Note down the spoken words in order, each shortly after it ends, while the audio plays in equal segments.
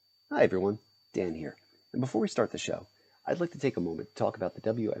Hi everyone, Dan here. And before we start the show, I'd like to take a moment to talk about the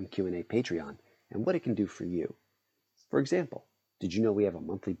WMQ&A Patreon and what it can do for you. For example, did you know we have a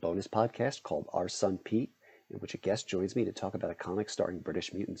monthly bonus podcast called Our Son Pete, in which a guest joins me to talk about a comic starring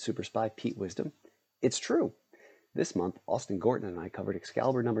British mutant super spy Pete Wisdom? It's true. This month, Austin Gorton and I covered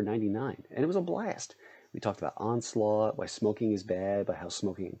Excalibur number 99, and it was a blast. We talked about Onslaught, why smoking is bad, but how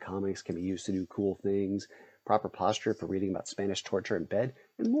smoking in comics can be used to do cool things, proper posture for reading about Spanish torture in bed,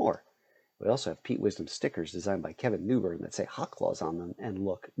 and more. We also have Pete Wisdom stickers designed by Kevin Newbern that say Hot Claws on them and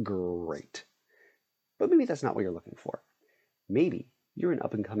look great. But maybe that's not what you're looking for. Maybe you're an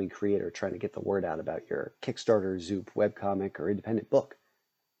up-and-coming creator trying to get the word out about your Kickstarter, Zoop, webcomic, or independent book.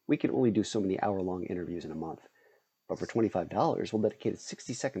 We can only do so many hour-long interviews in a month. But for $25, we'll dedicate a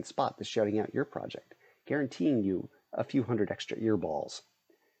 60-second spot to shouting out your project, guaranteeing you a few hundred extra earballs.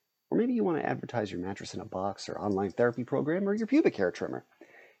 Or maybe you want to advertise your mattress in a box or online therapy program or your pubic hair trimmer.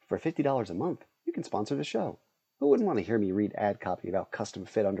 For $50 a month, you can sponsor the show. Who wouldn't want to hear me read ad copy about custom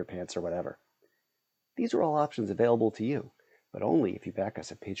fit underpants or whatever? These are all options available to you, but only if you back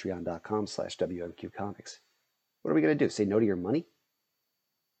us at patreon.com/WMQcomics. What are we going to do, say no to your money?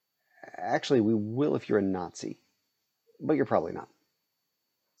 Actually, we will if you're a Nazi. But you're probably not.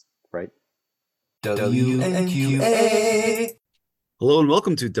 Right? WMQ&A. Hello and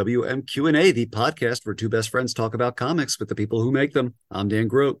welcome to WMQ&A, the podcast where two best friends talk about comics with the people who make them. I'm Dan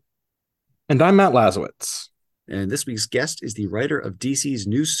Grote. And I'm Matt Lazowitz. And this week's guest is the writer of DC's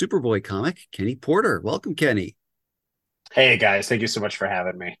new Superboy comic, Kenny Porter. Welcome, Kenny. Hey, guys. Thank you so much for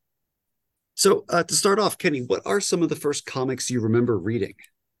having me. So to start off, Kenny, what are some of the first comics you remember reading?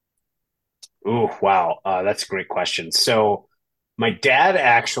 Oh, wow. That's a great question. So my dad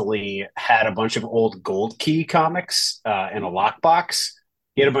actually had a bunch of old Gold Key comics in a lockbox.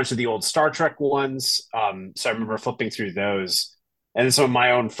 He had a bunch of the old Star Trek ones. So I remember flipping through those. And then some of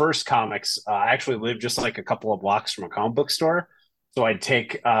my own first comics, I actually lived just like a couple of blocks from a comic book store. So I'd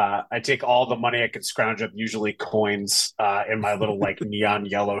take all the money I could scrounge up, usually coins, in my little like neon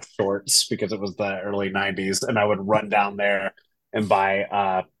yellow shorts because it was the early 90s. And I would run down there and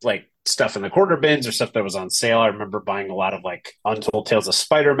buy like stuff in the quarter bins or stuff that was on sale. I remember buying a lot of like Untold Tales of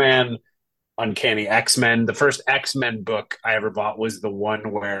Spider-Man, Uncanny X-Men. The first X-Men book I ever bought was the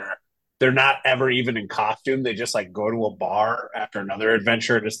one where they're not ever even in costume. They just like go to a bar after another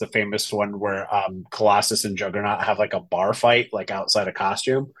adventure. It's the famous one where Colossus and Juggernaut have like a bar fight like outside a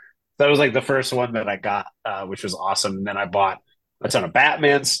costume. That was like the first one that I got, which was awesome. And then I bought a ton of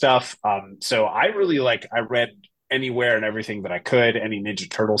Batman stuff. So I really I read anywhere and everything that I could, any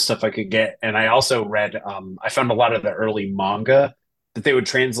Ninja Turtle stuff I could get. And I also read, I found a lot of the early manga that they would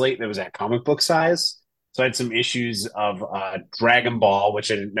translate that was at comic book size. So I had some issues of Dragon Ball,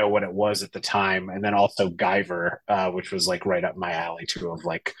 which I didn't know what it was at the time. And then also Guyver, which was like right up my alley too, of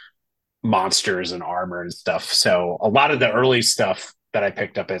like monsters and armor and stuff. So a lot of the early stuff that I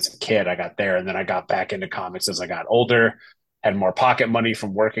picked up as a kid, I got there. And then I got back into comics as I got older, had more pocket money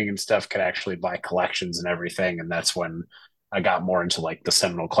from working and stuff, could actually buy collections and everything. And that's when I got more into like the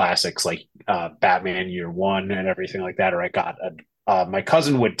seminal classics, like Batman Year One and everything like that. Or I got my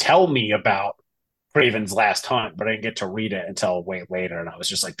cousin would tell me about Craven's Last Hunt, but I didn't get to read it until way later. And I was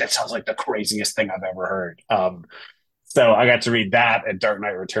just like, that sounds like the craziest thing I've ever heard. So I got to read that and Dark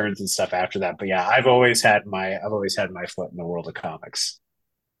Knight Returns and stuff after that. But yeah, I've always had my foot in the world of comics.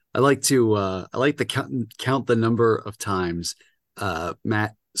 I like to count the number of times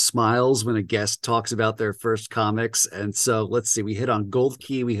Matt smiles when a guest talks about their first comics. And so let's see, we hit on Gold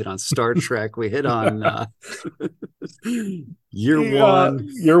Key, we hit on Star Trek, we hit on Year One,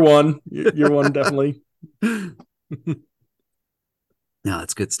 definitely. No,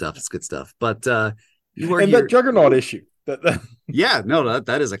 it's good stuff. It's good stuff. But you are and here... that Juggernaut issue. Yeah, no,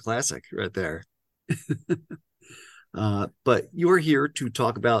 that is a classic right there. But you're here to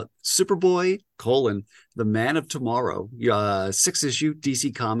talk about Superboy, the Man of Tomorrow, 6-issue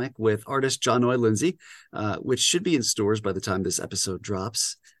DC comic with artist John Noy Lindsay, which should be in stores by the time this episode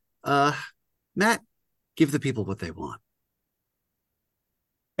drops. Matt, give the people what they want.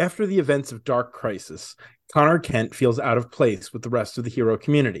 After the events of Dark Crisis, Connor Kent feels out of place with the rest of the hero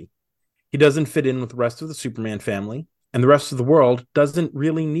community. He doesn't fit in with the rest of the Superman family, and the rest of the world doesn't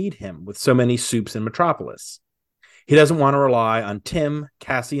really need him with so many supes in Metropolis. He doesn't want to rely on Tim,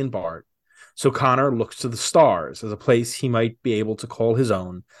 Cassie, and Bart, so Connor looks to the stars as a place he might be able to call his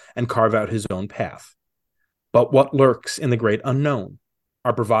own and carve out his own path. But what lurks in the great unknown?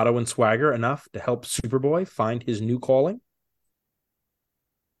 Are bravado and swagger enough to help Superboy find his new calling?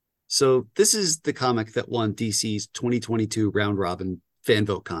 So this is the comic that won DC's 2022 round robin fan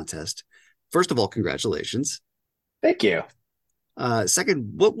vote contest. First of all, congratulations. Thank you.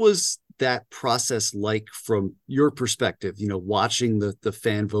 Second, what was that process like from your perspective? Watching the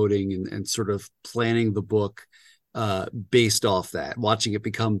fan voting and sort of planning the book based off that, watching it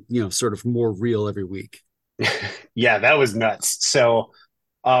become sort of more real every week. Yeah, that was nuts.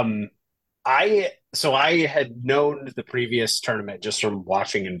 Um, I had known the previous tournament just from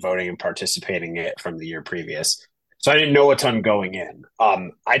watching and voting and participating in it from the year previous. So I didn't know a ton going in.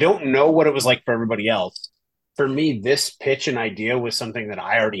 I don't know what it was like for everybody else. For me, this pitch and idea was something that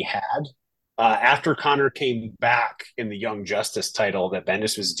I already had. After Connor came back in the Young Justice title that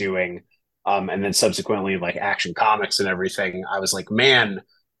Bendis was doing, and then subsequently like Action Comics and everything, I was like, man,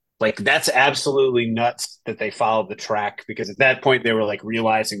 like that's absolutely nuts that they followed the track, because at that point they were like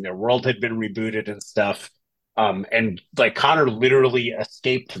realizing their world had been rebooted and stuff. And like Connor literally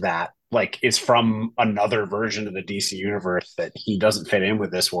escaped that, like is from another version of the DC universe that he doesn't fit in with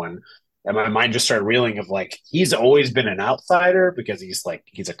this one. And my mind just started reeling of like he's always been an outsider because he's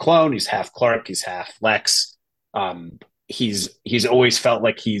a clone, he's half Clark, he's half Lex. He's always felt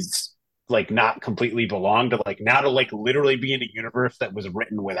like he's like not completely belong to, like now to like literally be in a universe that was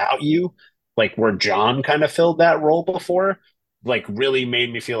written without you, like where John kind of filled that role before, like really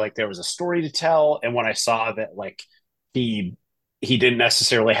made me feel like there was a story to tell. And when I saw that like he he didn't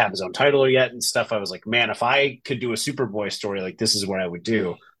necessarily have his own title yet and stuff, I was like, man, if I could do a Superboy story, like this is what I would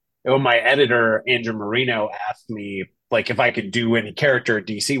do. And when my editor Andrew Marino asked me like if I could do any character at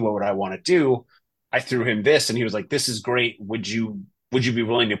DC, what would I want to do? I threw him this, and he was like, "This is great. Would you be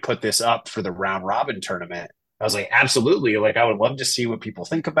willing to put this up for the round robin tournament?" I was like, "Absolutely. Like, I would love to see what people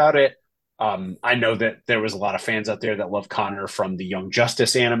think about it." I know that there was a lot of fans out there that love Connor from the Young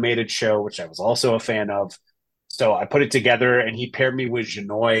Justice animated show, which I was also a fan of. So I put it together, and he paired me with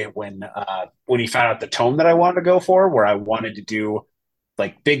Janoi when he found out the tone that I wanted to go for, where I wanted to do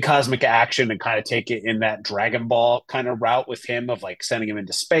like big cosmic action and kind of take it in that Dragon Ball kind of route with him of like sending him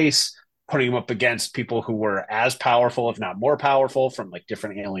into space, putting him up against people who were as powerful, if not more powerful, from like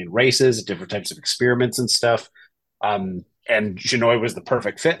different alien races, different types of experiments and stuff. And Janoi was the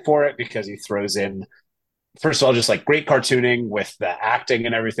perfect fit for it because he throws in, first of all, just like great cartooning with the acting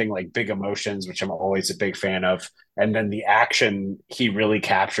and everything, like big emotions, which I'm always a big fan of. And then the action he really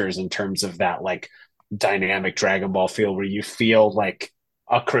captures in terms of that like dynamic Dragon Ball feel where you feel like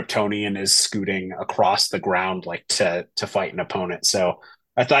a Kryptonian is scooting across the ground like to fight an opponent. So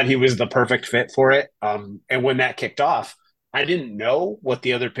I thought he was the perfect fit for it. And when that kicked off, I didn't know what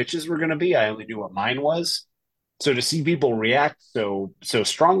the other pitches were going to be. I only knew what mine was. So to see people react so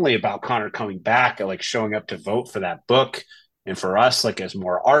strongly about Connor coming back, like showing up to vote for that book, and for us, like as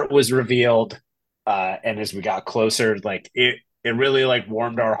more art was revealed, and as we got closer, like it really like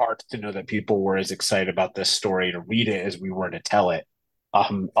warmed our hearts to know that people were as excited about this story to read it as we were to tell it.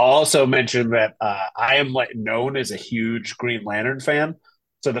 I'll also mention that I am like known as a huge Green Lantern fan.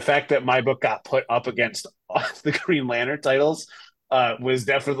 So the fact that my book got put up against the Green Lantern titles was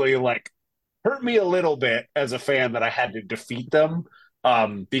definitely like hurt me a little bit as a fan that I had to defeat them,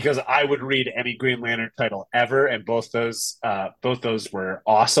 because I would read any Green Lantern title ever, and both those were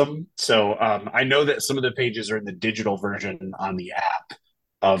awesome. So I know that some of the pages are in the digital version on the app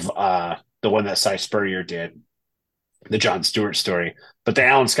of the one that Cy Spurrier did, the John Stewart story, but the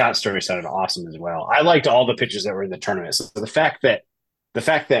Alan Scott story sounded awesome as well. I liked all the pitches that were in the tournament. So the fact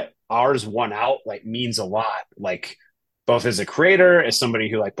that ours won out like means a lot. Like both as a creator, as somebody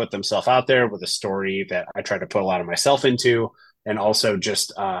who like put themselves out there with a story that I try to put a lot of myself into, and also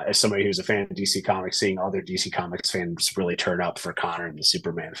just as somebody who's a fan of DC Comics, seeing other DC Comics fans really turn up for Connor and the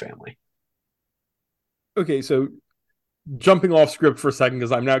Superman family. Okay, so jumping off script for a second,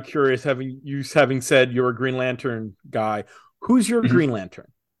 because I'm now curious, having said you're a Green Lantern guy, who's your Green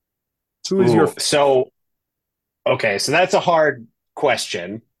Lantern? Who is your Okay, so that's a hard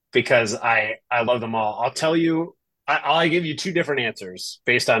question because I love them all. I'll tell you, I'll give you two different answers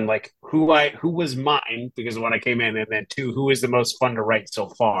based on like who was mine, because when I came in, and then two, who is the most fun to write so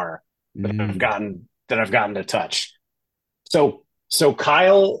far that I've gotten to touch. So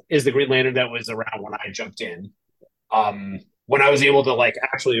Kyle is the Green Lantern that was around when I jumped in. When I was able to like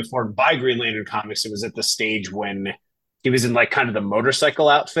actually afford to buy Green Lantern comics, it was at the stage when he was in like kind of the motorcycle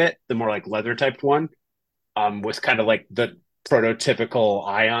outfit, the more like leather typed one, with kind of like the prototypical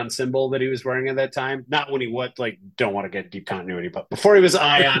Ion symbol that he was wearing at that time. Not when he was like, don't want to get deep continuity, but before he was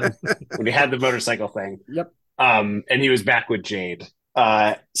Ion, when he had the motorcycle thing. Yep. And he was back with Jade.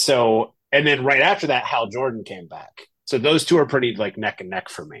 So, and then right after that, Hal Jordan came back. So those two are pretty like neck and neck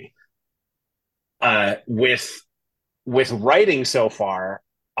for me. With writing so far,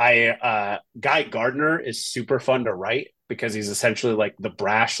 Guy Gardner is super fun to write because he's essentially like the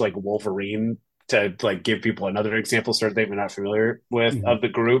brash like Wolverine to like give people another example, sort of thing we're not familiar with Mhm. of the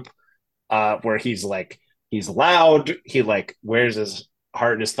group, where he's like he's loud, he like wears his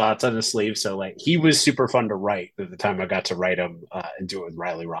heart and his thoughts on his sleeve. So like he was super fun to write at the time I got to write him and do it with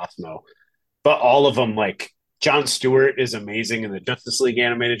Riley Rothmo. But all of them, like Jon Stewart is amazing in the Justice League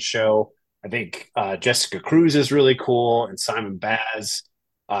animated show. I think Jessica Cruz is really cool, and Simon Baz,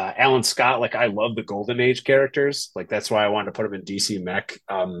 Alan Scott. Like I love the Golden Age characters. Like that's why I wanted to put them in DC Mech.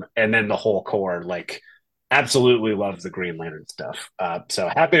 And then the whole core, like absolutely love the Green Lantern stuff. So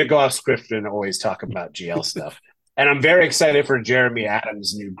happy to go off script and always talk about GL stuff. And I'm very excited for Jeremy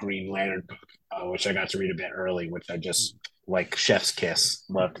Adams' new Green Lantern book, which I got to read a bit early, which I just like chef's kiss.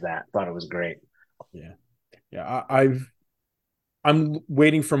 Loved that. Thought it was great. Yeah. Yeah. I'm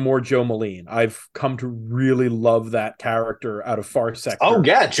waiting for more Joe Moline. I've come to really love that character out of Far Sector. Oh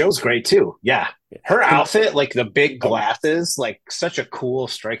yeah, Joe's great too. Yeah. Her And- outfit, like the big glasses, like such a cool,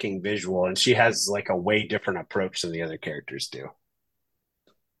 striking visual. And she has like a way different approach than the other characters do.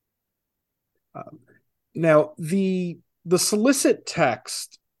 Now, the solicit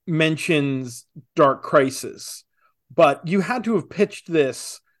text mentions Dark Crisis, but you had to have pitched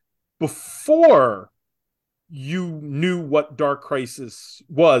this before you knew what Dark Crisis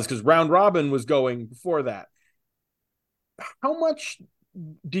was, because Round Robin was going before that. How much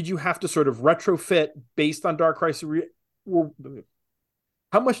did you have to sort of retrofit based on Dark Crisis?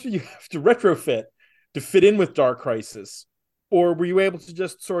 How much did you have to retrofit to fit in with Dark Crisis? Or were you able to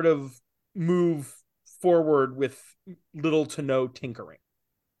just sort of move forward with little to no tinkering?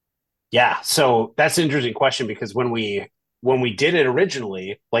 Yeah, so that's an interesting question because when we did it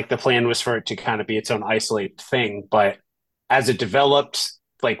originally, like the plan was for it to kind of be its own isolated thing, but as it developed,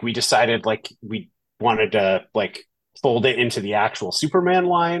 like we decided like we wanted to like fold it into the actual Superman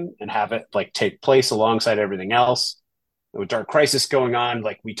line and have it like take place alongside everything else. With Dark Crisis going on,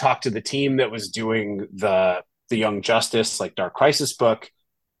 like we talked to the team that was doing the Young Justice like Dark Crisis book,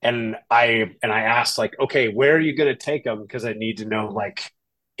 and I asked like, okay, where are you going to take them? Because I need to know like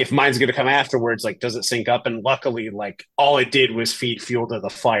if mine's going to come afterwards, like does it sync up? And luckily, like all it did was feed fuel to the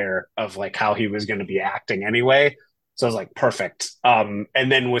fire of like how he was going to be acting anyway. So I was like, perfect. And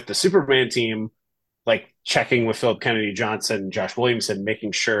then with the Superman team, like checking with Philip Kennedy Johnson, Josh Williamson,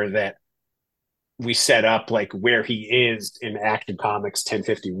 making sure that we set up like where he is in Action Comics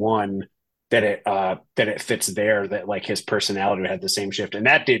 1051, that it fits there, that like his personality had the same shift, and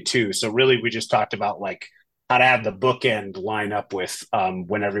that did too. So really we just talked about like how to have the bookend line up with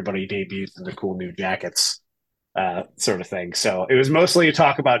when everybody debuts in the cool new jackets, sort of thing. So it was mostly a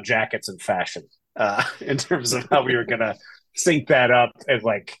talk about jackets and fashion in terms of how we were gonna sync that up, and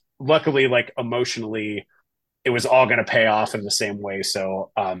like luckily like emotionally it was all going to pay off in the same way.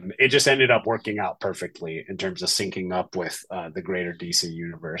 So it just ended up working out perfectly in terms of syncing up with the greater DC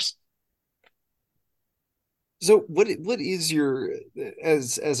universe. So what is your,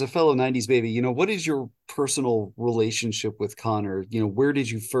 as a fellow 90s baby, what is your personal relationship with Connor? Where did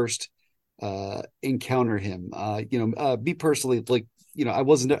you first encounter him? Me personally, like,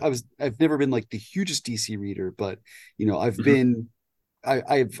 I've never been like the hugest DC reader, but I've been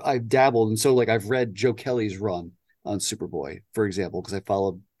I've dabbled, and so like I've read Joe Kelly's run on Superboy, for example, because I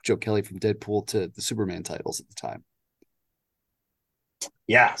followed Joe Kelly from Deadpool to the Superman titles at the time.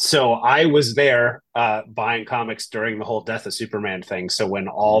 Yeah, so I was there buying comics during the whole Death of Superman thing. So when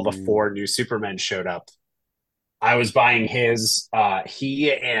all the 4 new Supermen showed up, I was buying his.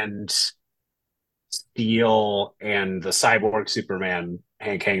 He and Steel and the Cyborg Superman,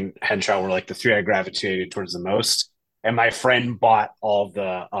 Hank Henshaw, were like the 3 I gravitated towards the most. And my friend bought all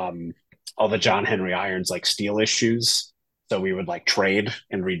the John Henry Irons like Steel issues, so we would like trade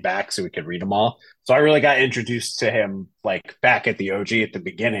and read back so we could read them all. So I really got introduced to him like back at the OG at the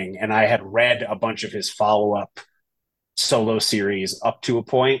beginning, and I had read a bunch of his follow-up solo series up to a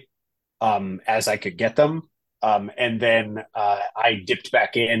point, as I could get them. And then I dipped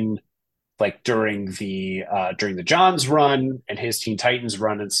back in like during the Johns run and his Teen Titans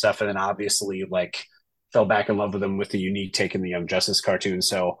run and stuff, and then obviously like fell back in love with him with the unique take in the Young Justice cartoon.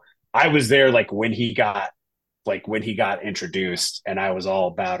 So I was there like when he got introduced, and I was all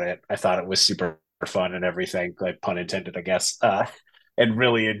about it. I thought it was super fun and everything, like pun intended, I guess, and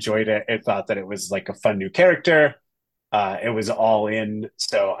really enjoyed it and thought that it was like a fun new character. It was all in.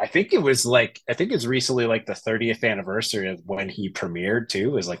 So I think it's recently like the 30th anniversary of when he premiered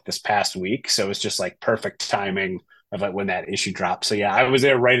too, is like this past week. So it's just like perfect timing of like when that issue dropped. So yeah, I was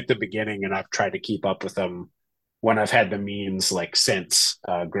there right at the beginning, and I've tried to keep up with them when I've had the means like since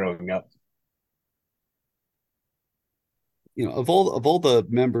growing up. Of all the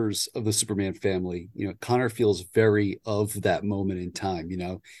members of the Superman family, Connor feels very of that moment in time.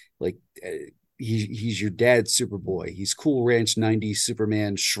 Like he's your dad's Superboy. He's Cool Ranch 90s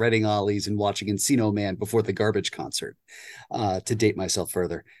Superman shredding ollies and watching Encino Man before the Garbage concert. To date myself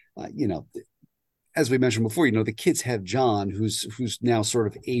further, as we mentioned before, the kids have John, who's now sort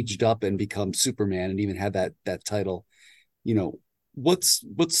of aged up and become Superman, and even had that title. What's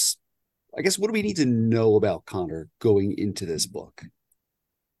I guess, what do we need to know about Connor going into this book?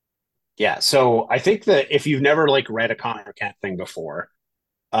 Yeah, so I think that if you've never like read a Connor Kent thing before,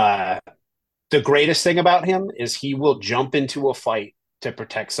 uh, the greatest thing about him is he will jump into a fight to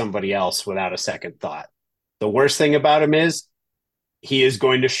protect somebody else without a second thought. The worst thing about him is he is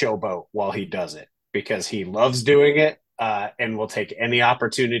going to showboat while he does it because he loves doing it, and will take any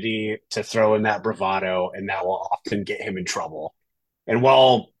opportunity to throw in that bravado, and that will often get him in trouble. And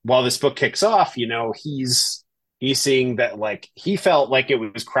while this book kicks off, he's seeing that like he felt like it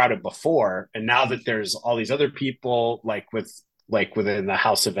was crowded before, and now that there's all these other people within the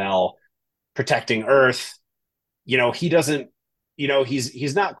House of L protecting Earth, he doesn't,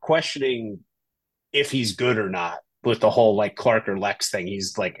 he's not questioning if he's good or not with the whole like Clark or Lex thing.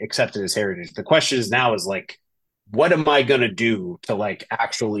 He's like accepted his heritage. The question is now is like, what am I going to do to like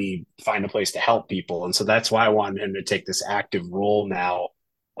actually find a place to help people? And so that's why I wanted him to take this active role now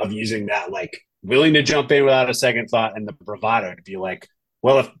of using that, like willing to jump in without a second thought, and the bravado to be like,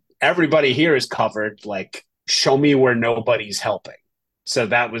 well, if everybody here is covered, like show me where nobody's helping. So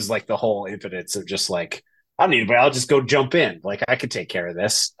that was like the whole impetus of just like, I don't need anybody, I'll just go jump in. Like I could take care of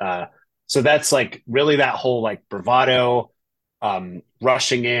this. So that's like really that whole like bravado,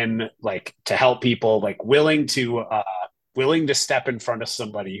 rushing in like to help people, like willing to step in front of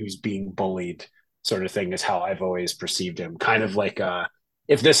somebody who's being bullied, sort of thing, is how I've always perceived him. Kind of like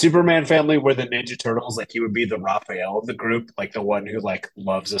if the Superman family were the Ninja Turtles, like he would be the Raphael of the group, like the one who like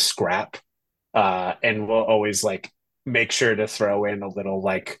loves a scrap, and will always like make sure to throw in a little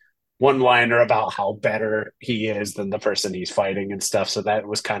like one liner about how better he is than the person he's fighting and stuff. So that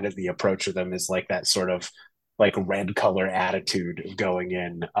was kind of the approach of them, is like that sort of like red color attitude of going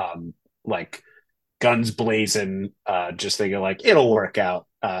in, like guns blazing, just thinking like it'll work out,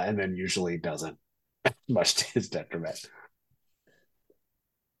 and then usually doesn't, much to his detriment.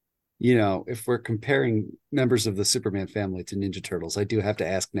 If we're comparing members of the Superman family to Ninja Turtles, I do have to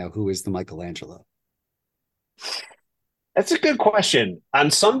ask now, who is the Michelangelo? That's a good question. On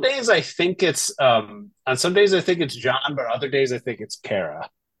some days I think it's John, but other days I think it's Kara.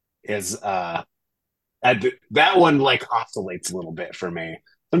 Is that one like oscillates a little bit for me.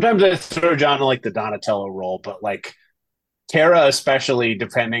 Sometimes I throw John in like the Donatello role, but like Kara, especially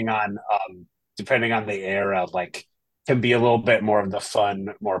depending on the era, like can be a little bit more of the fun,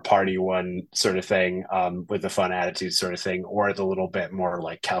 more party one sort of thing, with the fun attitude sort of thing, or the little bit more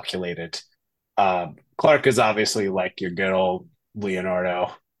like calculated. Clark is obviously like your good old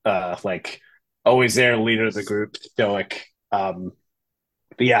Leonardo, like always there, leader of the group, stoic. But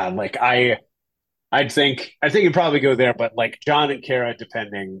yeah, like I think you'd probably go there, but like John and Kara,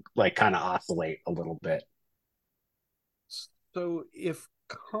 depending, like kind of oscillate a little bit. So if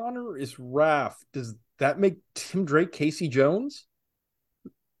Connor is Raph, does that make Tim Drake Casey Jones?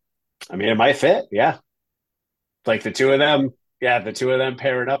 I mean, it might fit, yeah. Like the two of them, yeah, the two of them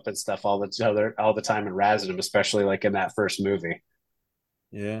pairing up and stuff all the time and razzing him, especially like in that first movie.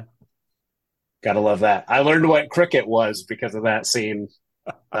 Yeah, gotta love that. I learned what cricket was because of that scene,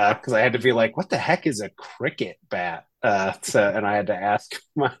 because I had to be like, what the heck is a cricket bat? And I had to ask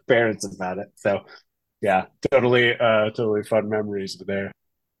my parents about it. So yeah, totally fun memories there.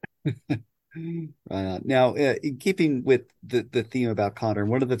 Now, in keeping with the theme about Connor,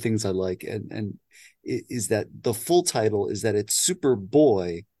 one of the things I like and is that the full title is that it's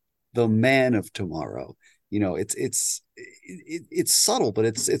Superboy, the Man of Tomorrow. It's subtle, but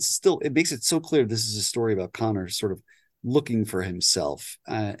it's still, it makes it so clear this is a story about Connor sort of looking for himself,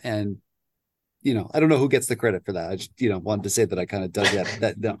 and I don't know who gets the credit for that. I just wanted to say that I kind of dug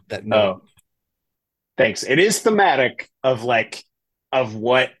that note. Oh, thanks. It is thematic of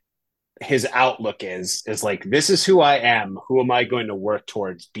what his outlook is like, this is who I am. Who am I going to work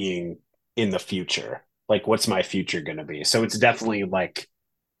towards being in the future? Like, what's my future going to be? So it's definitely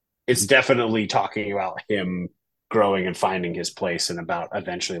talking about him growing and finding his place, and about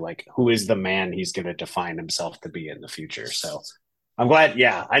eventually like who is the man he's going to define himself to be in the future. So I'm glad.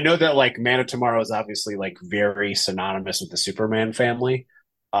 Yeah, I know that like Man of Tomorrow is obviously like very synonymous with the Superman family.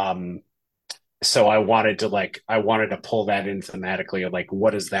 So I wanted to pull that in thematically of like,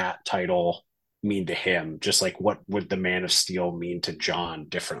 what does that title mean to him? Just like, what would the Man of Steel mean to John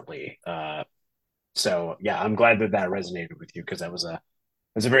differently? So yeah, I'm glad that resonated with you, because that was a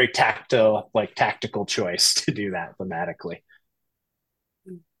very tactical choice to do that thematically.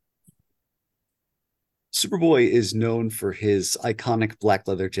 Superboy is known for his iconic black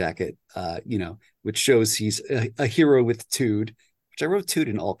leather jacket, which shows he's a hero with Tude, which I wrote Tude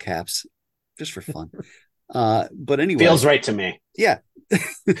in all caps just for fun. But anyway, feels right to me. Yeah.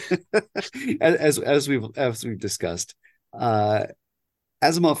 as we've discussed, Asimov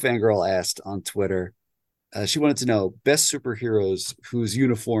Fangirl asked on Twitter, she wanted to know best superheroes whose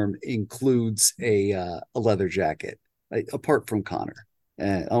uniform includes a leather jacket, apart from Connor.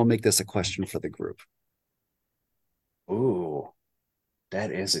 I'll make this a question for the group. Ooh,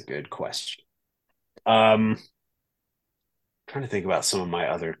 that is a good question. Trying to think about some of my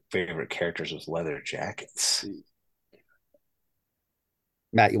other favorite characters with leather jackets.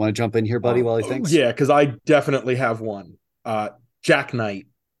 Matt, you want to jump in here, buddy, while he thinks? Yeah, because I definitely have one. Jack Knight.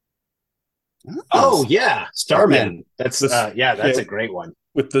 Oh yeah, Starman. That's a great one.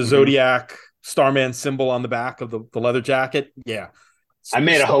 With the Zodiac Starman symbol on the back of the leather jacket. Yeah. I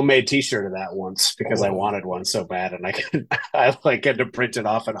made a homemade T-shirt of that once because I wanted one so bad, and I had to print it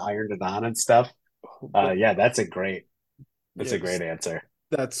off and ironed it on and stuff. That's a great answer.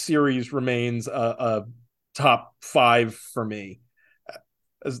 That series remains a top 5 for me.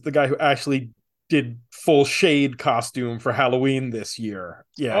 As the guy who actually did full shade costume for Halloween this year.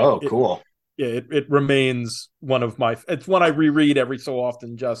 Yeah. Oh, cool. It remains one of my. It's one I reread every so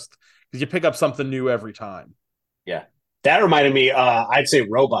often, just because you pick up something new every time. Yeah. That reminded me, I'd say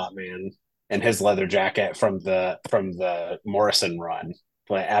Robot Man and his leather jacket from the Morrison run.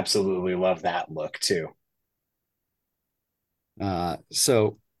 But I absolutely love that look too.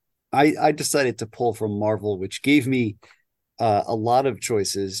 So I decided to pull from Marvel, which gave me a lot of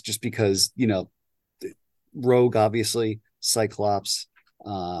choices just because, Rogue, obviously, Cyclops,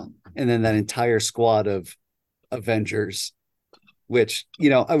 and then that entire squad of Avengers, which,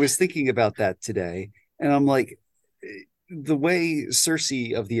 I was thinking about that today, and I'm like, the way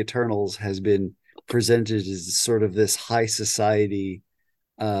Cersei of the Eternals has been presented as sort of this high society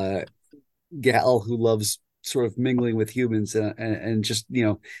gal who loves sort of mingling with humans and just,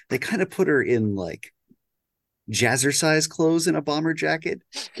 they kind of put her in like jazzercise clothes and a bomber jacket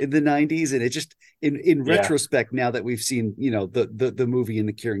in the 90s. And it just, in retrospect, now that we've seen, the movie and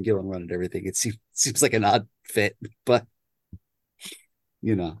the Kieran Gillen run and everything, it seems like an odd fit, but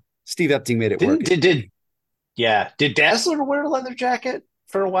Steve Epting made it work. Did Dazzler wear a leather jacket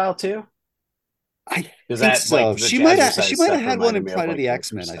for a while too? I think so. Like, she might have had one in Pride of the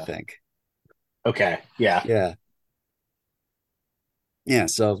X-Men, I think. Okay. Yeah.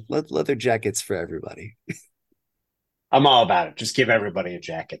 So leather jackets for everybody. I'm all about it. Just give everybody a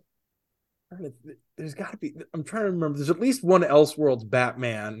jacket. There's got to be. I'm trying to remember. There's at least one Elseworlds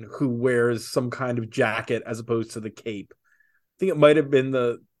Batman who wears some kind of jacket as opposed to the cape. I think it might have been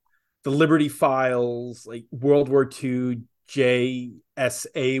the Liberty Files, like World War II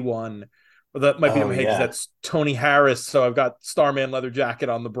JSA one. Well, that might be in my head because that's Tony Harris. So I've got Starman leather jacket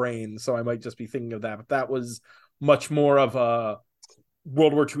on the brain. So I might just be thinking of that. But that was much more of a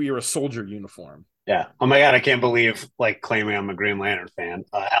World War II era soldier uniform. Yeah. Oh my God. I can't believe claiming I'm a Green Lantern fan.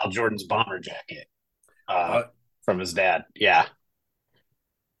 Hal Jordan's bomber jacket from his dad. Yeah.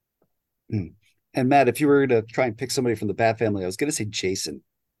 And Matt, if you were to try and pick somebody from the Bat family, I was going to say Jason.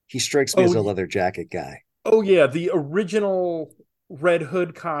 He strikes me as a leather jacket guy. Oh yeah. The original Red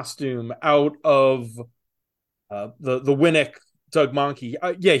Hood costume out of the Winnick Doug Monkey.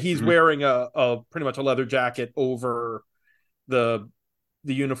 He's wearing a pretty much a leather jacket over the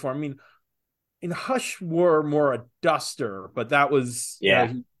uniform. I mean, in Hush wore more a duster, but that was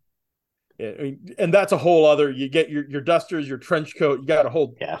and that's a whole other. You get your dusters, your trench coat. You got a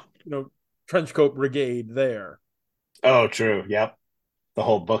whole trench coat brigade there. Oh, true. Yep, the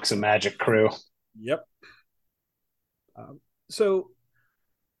whole Books of Magic crew. Yep. So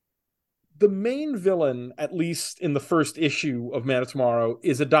the main villain, at least in the first issue of Man of Tomorrow,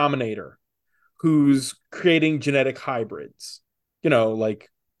 is a Dominator who's creating genetic hybrids. Like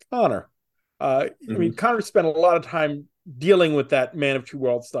Connor. I mean, Connor spent a lot of time dealing with that Man of Two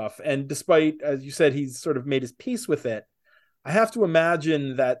Worlds stuff. And despite, as you said, he's sort of made his peace with it, I have to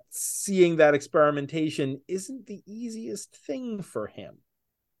imagine that seeing that experimentation isn't the easiest thing for him.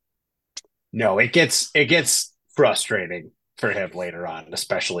 No, it gets frustrating for him later on,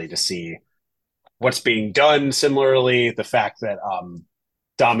 especially to see what's being done. Similarly, the fact that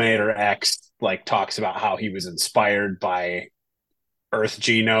Dominator X talks about how he was inspired by Earth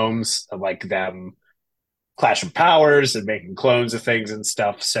genomes, like them clashing powers and making clones of things and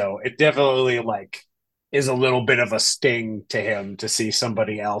stuff. So it definitely is a little bit of a sting to him to see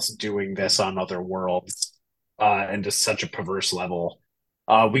somebody else doing this on other worlds and to such a perverse level.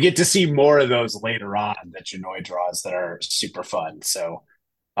 We get to see more of those later on that Janoi draws that are super fun. So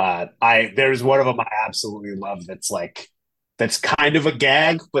I there's one of them I absolutely love that's kind of a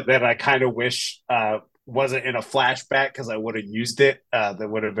gag, but then I kind of wish wasn't in a flashback because I would have used it. That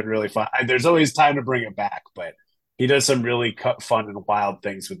would have been really fun. There's always time to bring it back, but he does some really fun and wild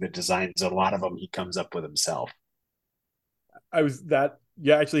things with the designs. A lot of them he comes up with himself.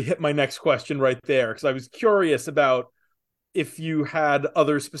 You actually hit my next question right there, because I was curious about if you had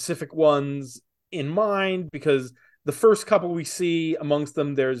other specific ones in mind, because the first couple we see amongst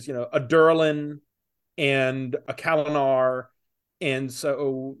them, there's, a Durlin and a Kalinar. And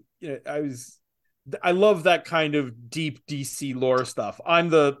so, I love that kind of deep DC lore stuff. I'm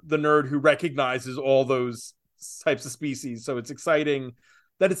the nerd who recognizes all those types of species. So it's exciting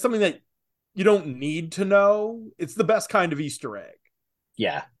that it's something that you don't need to know. It's the best kind of Easter egg.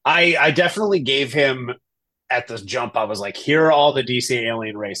 Yeah, I definitely gave him at this jump. I was like, here are all the DC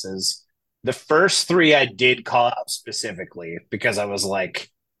alien races. The first three I did call out specifically because I was like,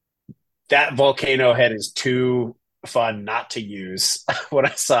 that volcano head is too fun not to use. When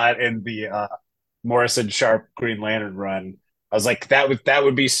I saw it in the Morrison Sharp Green Lantern run, I was like, that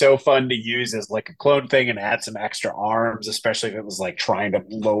would be so fun to use as like a clone thing and add some extra arms, especially if it was like trying to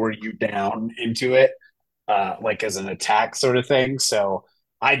lower you down into it, like as an attack sort of thing. So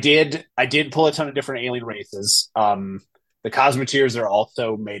I did pull a ton of different alien races. The Cosmoteers are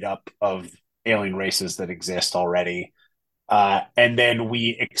also made up of alien races that exist already. And then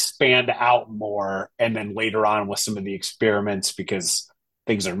we expand out more, and then later on with some of the experiments, because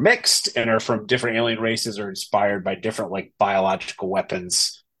things are mixed and are from different alien races or inspired by different like biological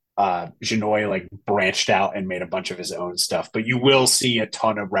weapons. Janoi like branched out and made a bunch of his own stuff, but you will see a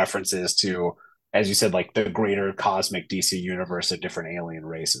ton of references to, as you said, like the greater cosmic DC universe of different alien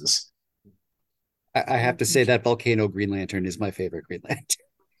races. I have to say that Volcano Green Lantern is my favorite Green Lantern.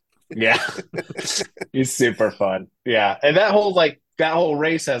 Yeah, he's super fun. Yeah, and that whole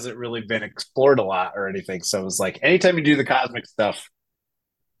race hasn't really been explored a lot or anything. So it's like anytime you do the cosmic stuff,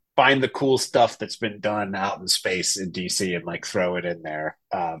 find the cool stuff that's been done out in space in DC and like throw it in there.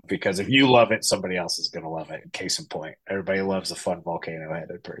 Because if you love it, somebody else is going to love it. Case in point, everybody loves a fun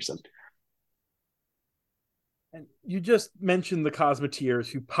volcano-headed person. And you just mentioned the Cosmoteers,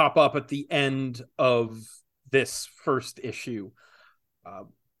 who pop up at the end of this first issue.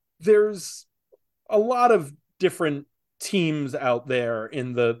 There's a lot of different teams out there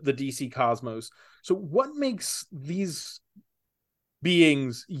in the DC cosmos. So what makes these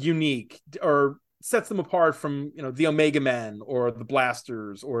beings unique or sets them apart from, the Omega Men or the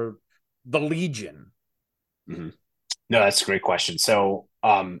Blasters or the Legion? Mm-hmm. No, that's a great question. So,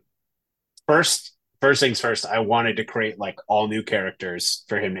 first things first, I wanted to create like all new characters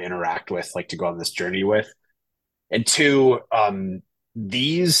for him to interact with, like to go on this journey with. And two,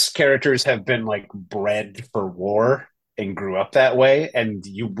 these characters have been like bred for war and grew up that way. And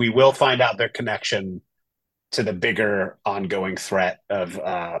we will find out their connection to the bigger ongoing threat of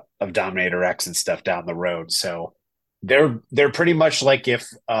Dominator X and stuff down the road. So they're pretty much like if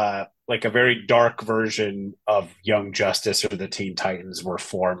like a very dark version of Young Justice or the Teen Titans were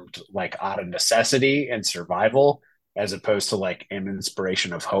formed like out of necessity and survival, as opposed to like an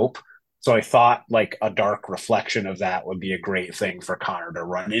inspiration of hope. So I thought like a dark reflection of that would be a great thing for Connor to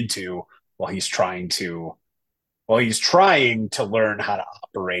run into while he's trying to learn how to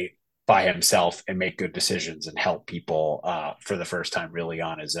operate by himself and make good decisions and help people for the first time really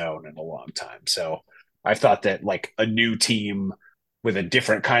on his own in a long time. So I thought that like a new team with a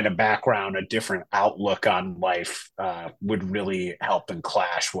different kind of background, a different outlook on life would really help and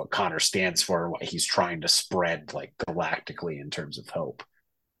clash what Connor stands for, what he's trying to spread like galactically in terms of hope.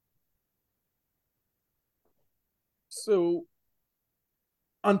 So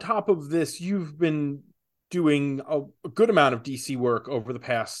on top of this, you've been doing a good amount of DC work over the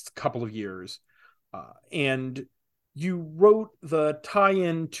past couple of years. And you wrote the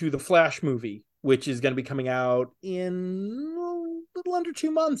tie-in to the Flash movie, which is going to be coming out in a little under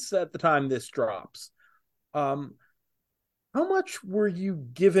 2 months at the time this drops. How much were you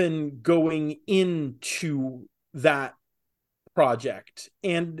given going into that project?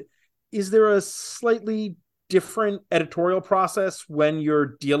 And is there a slightly different editorial process when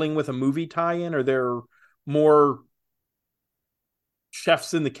you're dealing with a movie tie-in? Are there more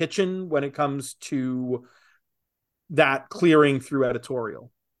chefs in the kitchen when it comes to that clearing through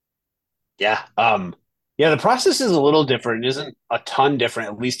editorial? Yeah. Yeah, the process is a little different. It isn't a ton different,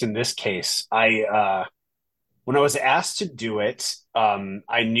 at least in this case. When I was asked to do it,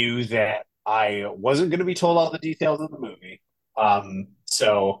 I knew that I wasn't going to be told all the details of the movie.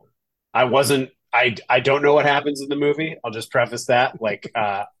 So I don't know what happens in the movie. I'll just preface that. Like,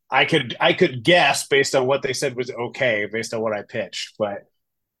 I could guess based on what they said was okay, based on what I pitched, but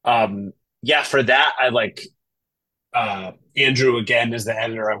Yeah, for that, I like Andrew again is the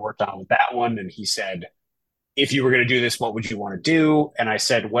editor I worked on with that one, and he said, if you were going to do this, what would you want to do? And I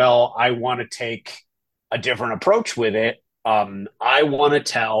said, well, I want to take a different approach with it. I want to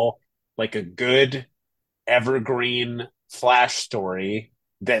tell like a good evergreen Flash story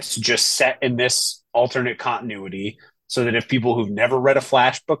that's just set in this alternate continuity so that if people who've never read a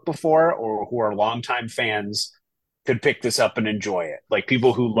Flash book before or who are longtime fans could pick this up and enjoy it. Like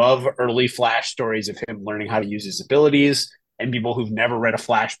people who love early Flash stories of him learning how to use his abilities and people who've never read a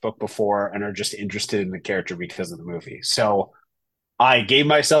Flash book before and are just interested in the character because of the movie. So I gave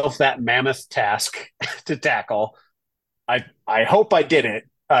myself that mammoth task to tackle. I hope I did it.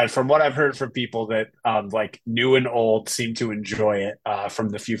 From what I've heard from people that like new and old seem to enjoy it. From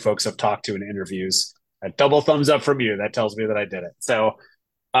the few folks I've talked to in interviews, a double thumbs up from you. That tells me that I did it. So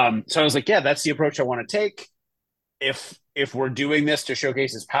I was like, yeah, that's the approach I want to take. If we're doing this to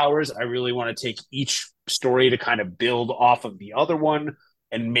showcase his powers, I really want to take each story to kind of build off of the other one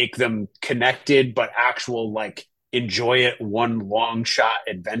and make them connected, but actual like enjoy it one long shot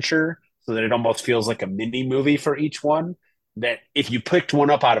adventure so that it almost feels like a mini movie for each one. That if you picked one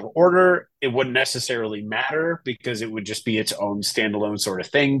up out of order, it wouldn't necessarily matter because it would just be its own standalone sort of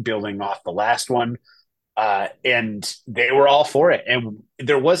thing, building off the last one. And they were all for it. And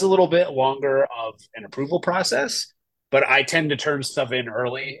there was a little bit longer of an approval process, but I tend to turn stuff in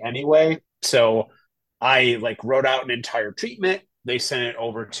early anyway. So I like wrote out an entire treatment. They sent it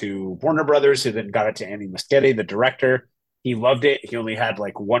over to Warner Brothers, who then got it to Andy Muschietti, the director. He loved it. He only had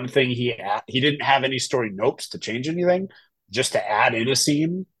like one thing he didn't have any story notes to change anything, just to add in a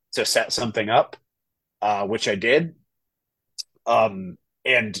scene to set something up, which I did.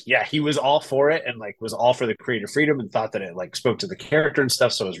 And yeah, he was all for it and like was all for the creative freedom and thought that it like spoke to the character and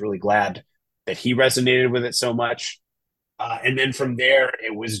stuff. So I was really glad that he resonated with it so much. And then from there,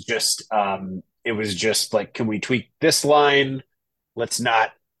 it was just like, can we tweak this line? Let's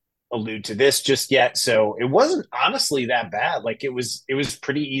not allude to this just yet. So it wasn't honestly that bad. Like it was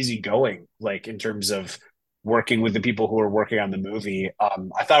pretty easy going, like in terms of working with the people who were working on the movie.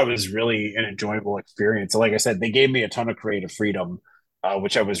 I thought it was really an enjoyable experience. Like I said, they gave me a ton of creative freedom,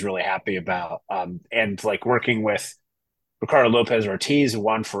 which I was really happy about. And like working with Ricardo Lopez Ortiz,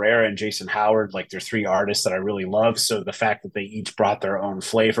 Juan Ferreira, and Jason Howard, like they're three artists that I really love. So the fact that they each brought their own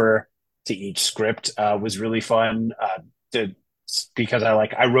flavor to each script was really fun. To because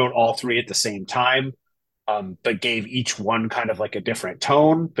I wrote all three at the same time, but gave each one kind of like a different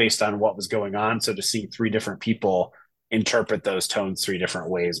tone based on what was going on. So to see three different people interpret those tones three different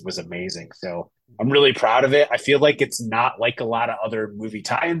ways was amazing. So I'm really proud of it. I feel like it's not like a lot of other movie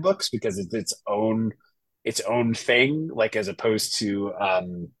tie-in books because it's its own thing, like as opposed to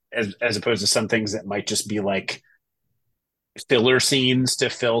as opposed to some things that might just be like filler scenes to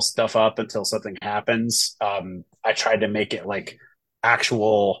fill stuff up until something happens. I tried to make it like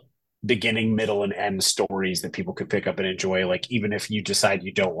actual beginning, middle, and end stories that people could pick up and enjoy. Like even if you decide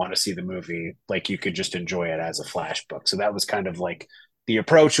you don't want to see the movie, like you could just enjoy it as a flash book. So that was kind of like the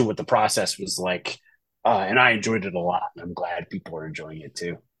approach and what the process was like. And I enjoyed it a lot. I'm glad people are enjoying it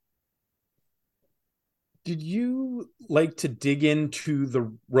too. Did you like to dig into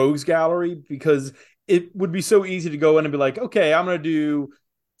the rogues gallery? Because it would be so easy to go in and be like, okay, I'm going to do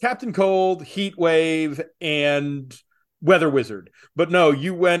Captain Cold, Heat Wave, and Weather Wizard. But no,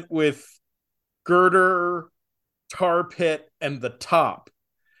 you went with Girder, Tar Pit, and the Top.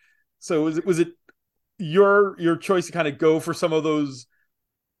 So was it your choice to kind of go for some of those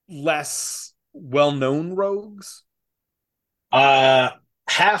less well-known rogues?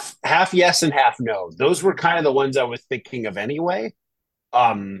 Half yes and half no. Those were kind of the ones I was thinking of anyway.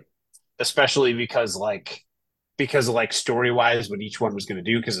 Um, Especially because like story wise, what each one was going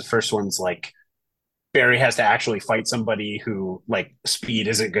to do. Because the first one's like Barry has to actually fight somebody who like speed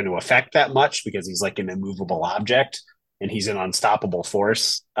isn't going to affect that much because he's like an immovable object and he's an unstoppable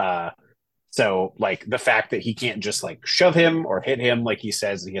force. So like the fact that he can't just like shove him or hit him, like he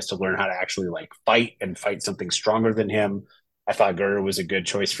says, he has to learn how to actually like fight and fight something stronger than him. I thought Girder was a good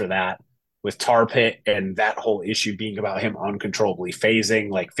choice for that. With Tar Pit and that whole issue being about him uncontrollably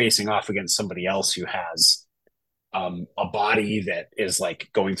phasing, like facing off against somebody else who has a body that is like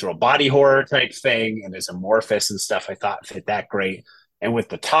going through a body horror type thing and is amorphous and stuff, I thought fit that great. And with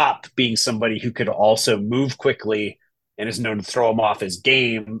the Top being somebody who could also move quickly and is known to throw him off his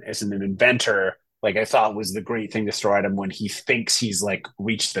game as an inventor, like I thought was the great thing to throw at him when he thinks he's like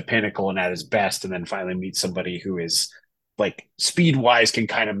reached the pinnacle and at his best, and then finally meets somebody who is like speed wise can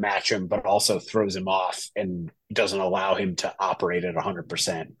kind of match him, but also throws him off and doesn't allow him to operate at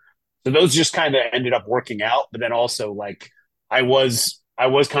 100%. So those just kind of ended up working out. But then also like I was I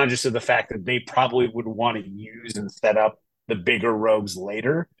was conscious of the fact that they probably would want to use and set up the bigger rogues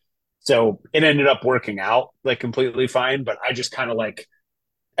later. So it ended up working out like completely fine. But I just kind of like,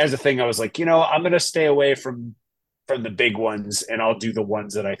 as a thing, I was like, I'm going to stay away from the big ones, and I'll do the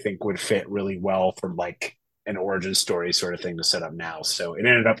ones that I think would fit really well from like an origin story sort of thing to set up now. So it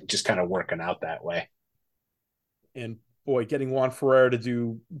ended up just kind of working out that way. And boy, getting Juan Ferrer to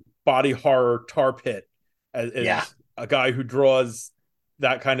do body horror Tar Pit as a guy who draws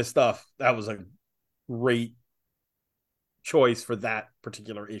that kind of stuff, that was a great choice for that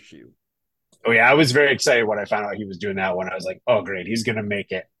particular issue. Oh yeah, I was very excited when I found out he was doing that one. I was like, oh great, he's gonna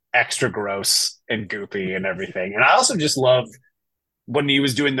make it extra gross and goopy and everything. And I also just love when he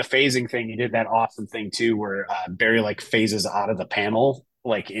was doing the phasing thing, he did that awesome thing too, where Barry like phases out of the panel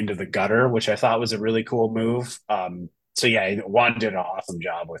like into the gutter, which I thought was a really cool move. So yeah, Juan did an awesome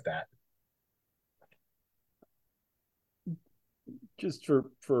job with that. Just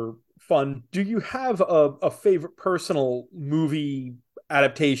for fun, do you have a favorite personal movie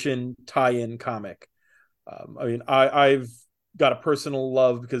adaptation tie-in comic? I mean, I've got a personal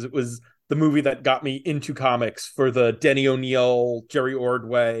love because it was the movie that got me into comics for the Denny O'Neil, Jerry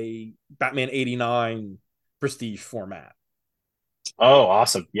Ordway, Batman '89 Prestige format. Oh,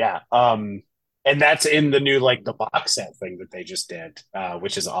 awesome. Yeah. And that's in the new like the box set thing that they just did,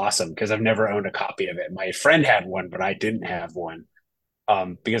 which is awesome because I've never owned a copy of it. My friend had one, but I didn't have one.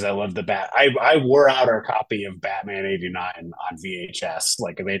 Because I love the I wore out our copy of Batman '89 on VHS.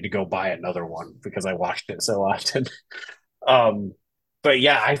 Like I had to go buy another one because I watched it so often. But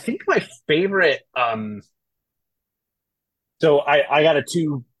yeah, I think my favorite. So I got a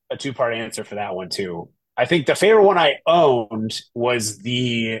two-part answer for that one too. I think the favorite one I owned was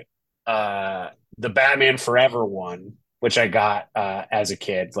the Batman Forever one, which I got as a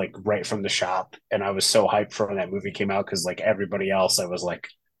kid, like right from the shop, and I was so hyped for when that movie came out because like everybody else, I was like,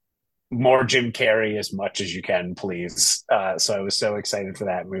 more Jim Carrey as much as you can, please. So I was so excited for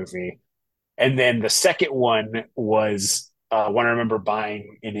that movie. And then the second one was one I remember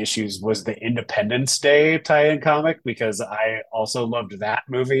buying in issues was the Independence Day tie-in comic because I also loved that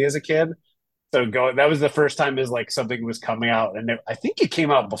movie as a kid. So that was the first time as like something was coming out, and I think it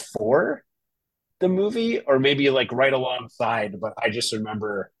came out before the movie or maybe like right alongside. But I just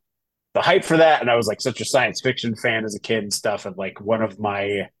remember the hype for that, and I was like such a science fiction fan as a kid and stuff. And like one of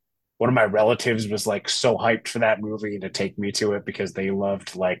my relatives was like so hyped for that movie to take me to it because they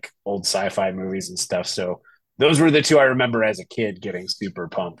loved like old sci-fi movies and stuff. So those were the two I remember as a kid getting super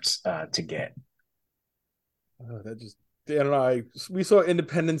pumped to get. Dan and I, we saw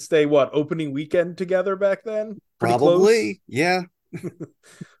Independence Day, opening weekend together back then? Pretty probably, close? Yeah.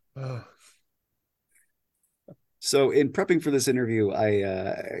 So in prepping for this interview, I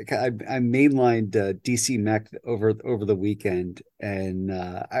mainlined DC Mech over the weekend, and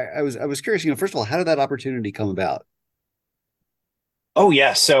I was curious. First of all, how did that opportunity come about? Oh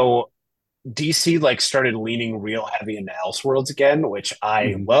yeah, so DC like started leaning real heavy into Elseworlds again, which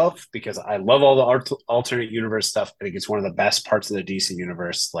I love because I love all the alternate universe stuff. I think it's one of the best parts of the DC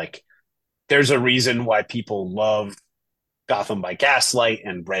universe. Like, there's a reason why people love Gotham by Gaslight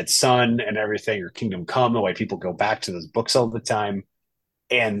and Red Sun and everything, or Kingdom Come, and why people go back to those books all the time.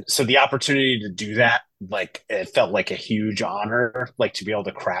 And so the opportunity to do that, like, it felt like a huge honor, like to be able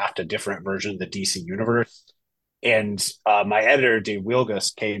to craft a different version of the DC universe. And my editor, Dave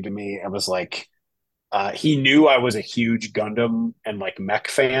Wielgus, came to me and was like, he knew I was a huge Gundam and like Mech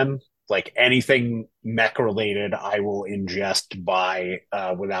fan. Like anything Mech related, I will ingest, buy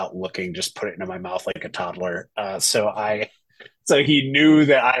without looking, just put it into my mouth like a toddler. So he knew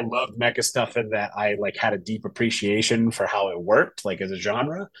that I loved mecha stuff and that I like had a deep appreciation for how it worked, like as a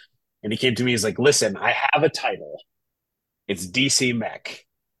genre. And he came to me, he's like, listen, I have a title. It's DC Mech.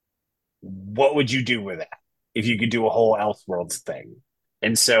 What would you do with that if you could do a whole Elseworlds thing?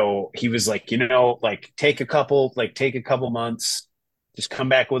 And so he was like, like take a couple months, just come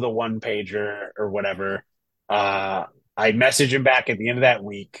back with a one pager or whatever. I messaged him back at the end of that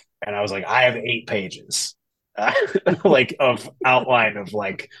week, and I was like, I have 8 pages, like of outline of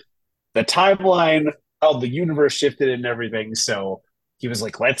like the timeline, how the universe shifted and everything. So he was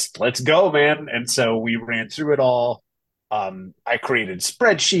like, let's go, man. And so we ran through it all. I created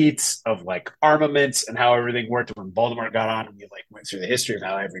spreadsheets of like armaments and how everything worked when Baltimore got on, and we like went through the history of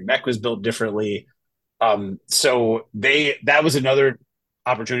how every mech was built differently. So that was another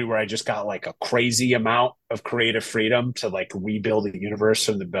opportunity where I just got like a crazy amount of creative freedom to like rebuild the universe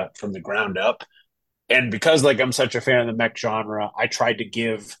from the ground up. And because like I'm such a fan of the mech genre, I tried to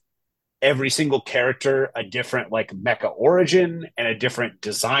give every single character a different like mecha origin and a different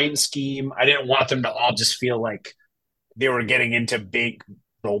design scheme. I didn't want them to all just feel like they were getting into big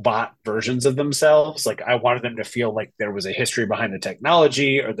robot versions of themselves. Like I wanted them to feel like there was a history behind the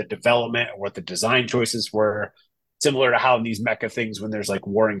technology or the development or what the design choices were, similar to how in these mecha things when there's like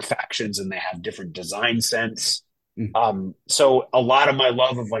warring factions and they have different design sense. So a lot of my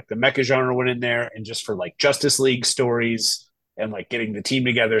love of like the mecha genre went in there, and just for like Justice League stories and like getting the team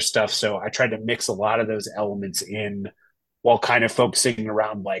together stuff. So I tried to mix a lot of those elements in while kind of focusing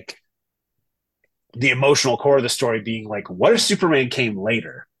around like the emotional core of the story being like, what if Superman came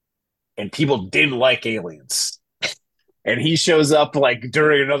later and people didn't like aliens? And he shows up like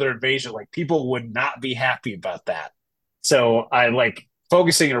during another invasion, like people would not be happy about that. So I like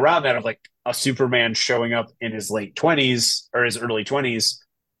focusing around that of like a Superman showing up in his late 20s or his early 20s,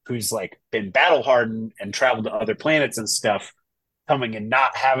 who's like been battle hardened and traveled to other planets and stuff, coming and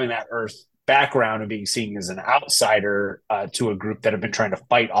not having that Earth background and being seen as an outsider to a group that have been trying to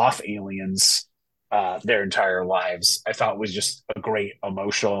fight off aliens their entire lives. I thought was just a great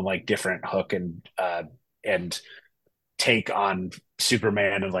emotional and like different hook and take on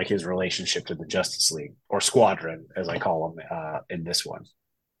Superman and like his relationship to the Justice League, or Squadron as I call them in this one.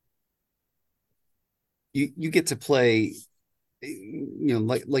 You get to play,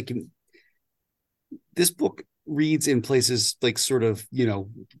 like this book reads in places like sort of,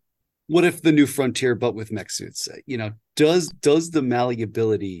 what if the new frontier but with mech suits? Does the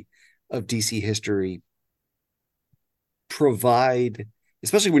malleability of DC history provide,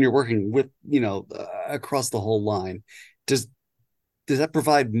 especially when you're working with across the whole line, does that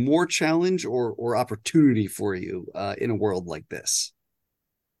provide more challenge or opportunity for you in a world like this?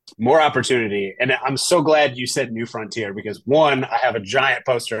 More opportunity. And I'm so glad you said New Frontier, because one, I have a giant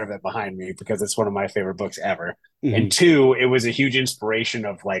poster of it behind me because it's one of my favorite books ever. And two, it was a huge inspiration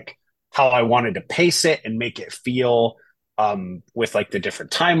of like how I wanted to pace it and make it feel with like the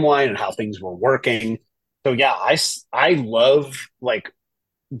different timeline and how things were working. So yeah, I love like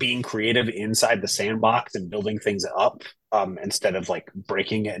being creative inside the sandbox and building things up instead of like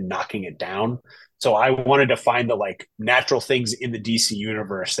breaking it and knocking it down. So I wanted to find the like natural things in the DC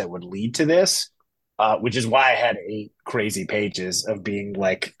universe that would lead to this, which is why I had 8 crazy pages of being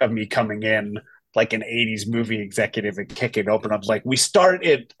like, of me coming in like an 80s movie executive and kicking open. I was like, we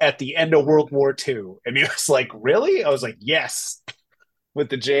started at the end of World War II. And he was like, really? I was like, yes, with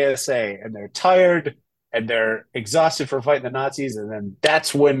the JSA. And they're tired and they're exhausted for fighting the Nazis. And then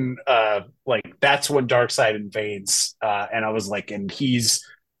that's when Darkseid invades. And I was like, and he's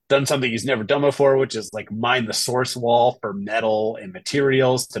done something he's never done before, which is like mine the source wall for metal and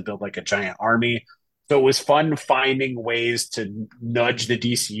materials to build like a giant army. So it was fun finding ways to nudge the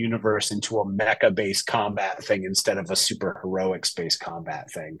DC universe into a mecha-based combat thing instead of a super heroics-based combat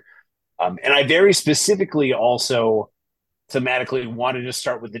thing. And I very specifically also thematically wanted to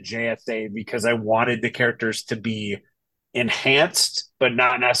start with the JSA because I wanted the characters to be enhanced, but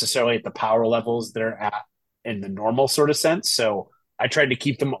not necessarily at the power levels they're at in the normal sort of sense. So I tried to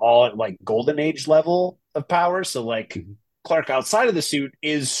keep them all at like golden age level of power. So like Clark outside of the suit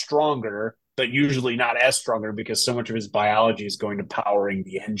is stronger, but usually not as stronger because so much of his biology is going to powering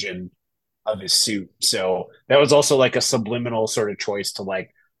the engine of his suit. So that was also like a subliminal sort of choice to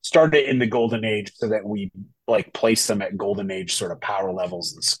like start it in the golden age so that we like place them at golden age sort of power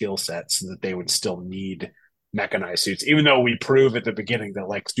levels and skill sets so that they would still need mechanized suits, even though we prove at the beginning that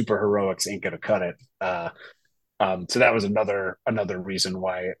like super heroics ain't gonna cut it. So that was another reason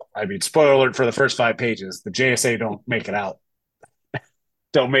why. I mean, spoiler alert for the first 5 pages: the JSA don't make it out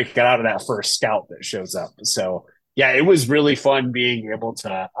of that first scout that shows up. So yeah, it was really fun being able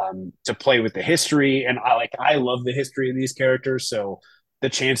to play with the history, and I love the history of these characters. So the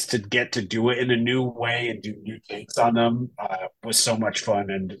chance to get to do it in a new way and do new takes on them was so much fun.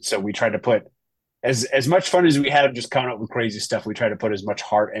 And so we tried to put as much fun as we had of just coming up with crazy stuff. We tried to put as much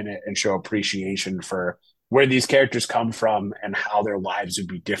heart in it and show appreciation for where these characters come from and how their lives would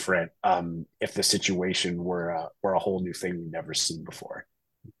be different if the situation were a whole new thing we've never seen before.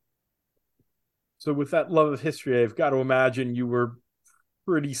 So with that love of history, I've got to imagine you were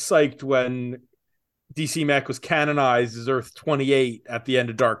pretty psyched when DC Mech was canonized as Earth 28 at the end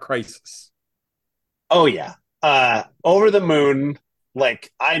of Dark Crisis. Oh yeah. Over the moon.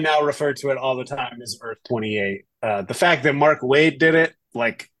 Like I now refer to it all the time as Earth 28. The fact that Mark Waid did it,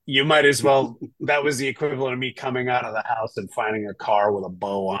 like you might as well, that was the equivalent of me coming out of the house and finding a car with a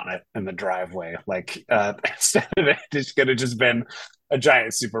bow on it in the driveway. Like instead of it, it's could have just been a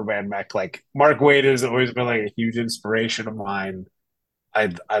giant Superman mech. Like Mark Waid has always been like a huge inspiration of mine.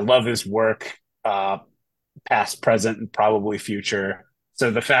 I love his work, past, present, and probably future.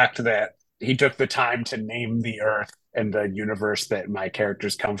 So the fact that he took the time to name the Earth and the universe that my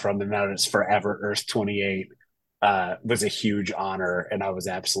characters come from, and now it's forever Earth 28. was a huge honor, and I was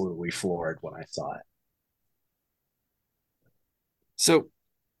absolutely floored when I saw it. So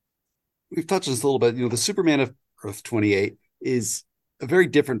we've touched on this a little bit. The Superman of Earth 28 is a very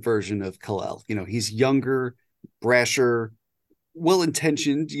different version of Kal-El. He's younger, brasher,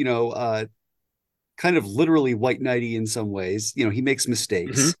 well-intentioned, kind of literally white knighty in some ways. He makes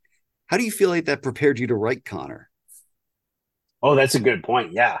mistakes. Mm-hmm. How do you feel like that prepared you to write Connor? Oh, that's a good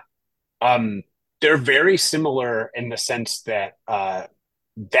point. Yeah. They're very similar in the sense that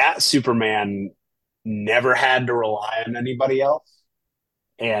that Superman never had to rely on anybody else,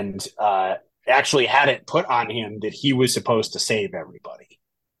 and actually had it put on him that he was supposed to save everybody.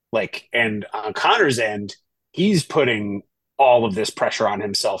 And on Connor's end, he's putting all of this pressure on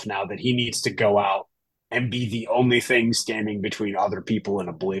himself now that he needs to go out and be the only thing standing between other people and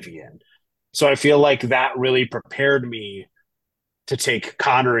oblivion. So I feel like that really prepared me to take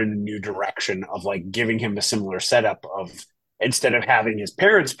Connor in a new direction of giving him a similar setup of, instead of having his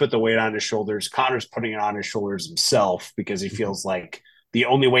parents put the weight on his shoulders, Connor's putting it on his shoulders himself, because he feels like the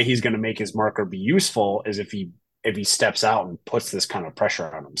only way he's going to make his marker be useful is if he steps out and puts this kind of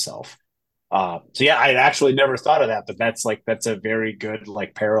pressure on himself. So yeah, I actually never thought of that, but that's a very good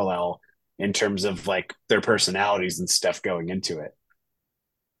parallel in terms of their personalities and stuff going into it.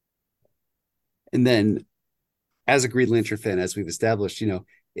 And then, as a Green Lantern fan, as we've established,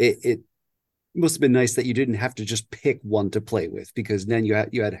 it must have been nice that you didn't have to just pick one to play with, because then you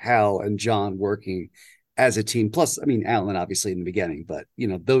had Hal and John working as a team. Plus, I mean, Alan obviously in the beginning, but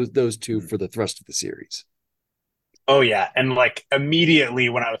those two for the thrust of the series. Oh yeah, and immediately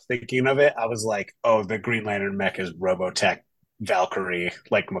when I was thinking of it, I was like, oh, the Green Lantern mech is Robotech Valkyrie,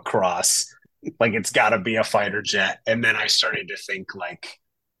 Macross, it's got to be a fighter jet. And then I started to think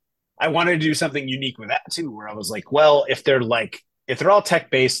I wanted to do something unique with that too, where I was like, well, if they're all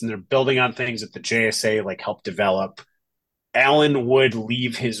tech based and they're building on things that the JSA helped develop, Alan would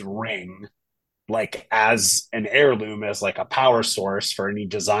leave his ring as an heirloom, as a power source for any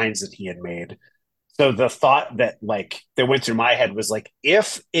designs that he had made. So the thought that that went through my head was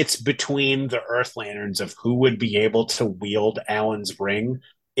if it's between the Earth Lanterns of who would be able to wield Alan's ring,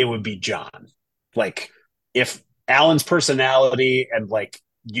 it would be John. If Alan's personality and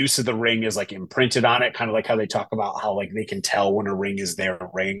use of the ring is imprinted on it, kind of how they talk about how they can tell when a ring is their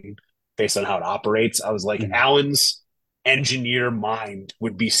ring based on how it operates. I was Alan's engineer mind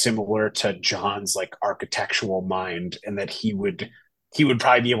would be similar to John's architectural mind, and that he would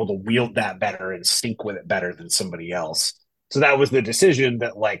probably be able to wield that better and sync with it better than somebody else. So that was the decision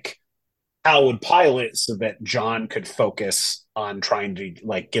that Hal would pilot, so that John could focus on trying to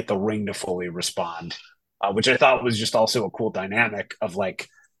get the ring to fully respond, which I thought was just also a cool dynamic of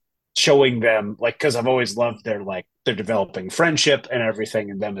showing them, because I've always loved their developing friendship and everything,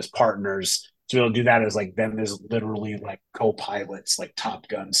 and them as partners. To be able to do that as them as literally co-pilots, Top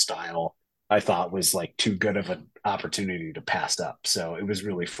Gun style, I thought was too good of an opportunity to pass up. So it was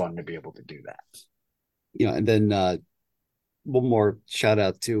really fun to be able to do that. And then one more shout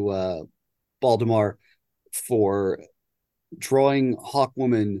out to Baldemar for drawing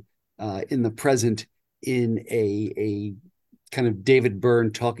Hawkwoman in the present in a kind of David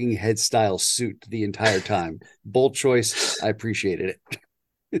Byrne talking head style suit the entire time. Bold choice. I appreciated it.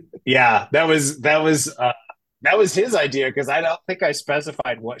 Yeah, that was his idea, because I don't think I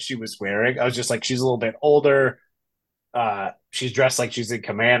specified what she was wearing. I was just she's a little bit older. She's dressed like she's in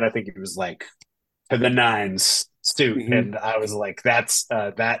command. I think it was to the nines suit. Mm-hmm. And I was that's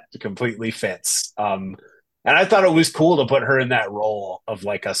that completely fits. And I thought it was cool to put her in that role of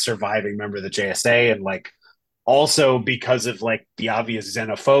a surviving member of the JSA, and also because of the obvious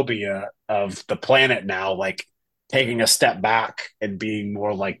xenophobia of the planet now, taking a step back and being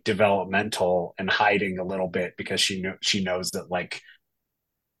more developmental and hiding a little bit, because she knows that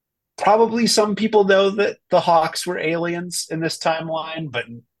probably some people know that the Hawks were aliens in this timeline,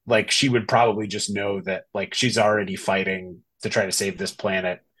 but she would probably just know that she's already fighting to try to save this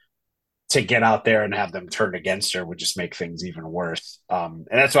planet. To get out there and have them turn against her would just make things even worse. And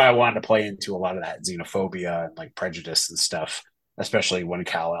that's why I wanted to play into a lot of that xenophobia and prejudice and stuff, especially when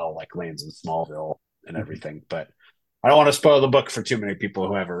Kal-El lands in Smallville and everything. But I don't want to spoil the book for too many people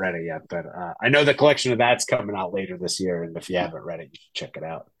who haven't read it yet. But I know the collection of that's coming out later this year, and if you haven't read it, you should check it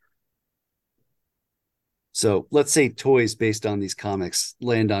out. So let's say toys based on these comics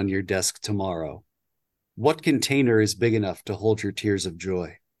land on your desk tomorrow. What container is big enough to hold your tears of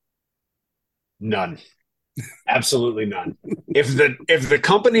joy? None. Absolutely none. If the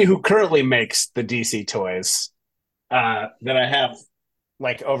company who currently makes the DC toys that I have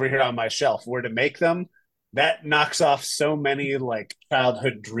over here on my shelf were to make them, that knocks off so many like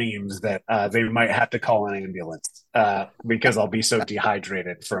childhood dreams that they might have to call an ambulance because I'll be so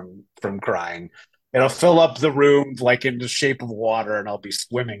dehydrated from crying. It'll fill up the room like in the shape of water, and I'll be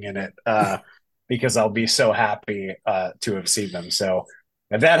swimming in it because I'll be so happy to have seen them. So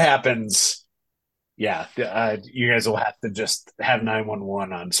if that happens, yeah, you guys will have to just have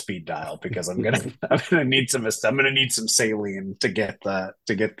 911 on speed dial because I'm gonna need some saline to get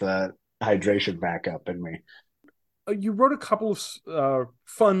the hydration back up in me. You wrote a couple of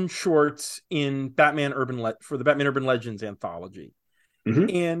fun shorts in for the Batman Urban Legends anthology,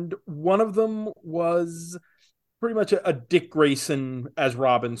 Mm-hmm. and one of them was pretty much a Dick Grayson as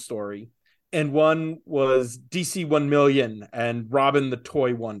Robin story, and one was DC 1 million and Robin the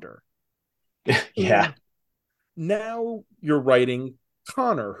Toy Wonder. Yeah. And now you're writing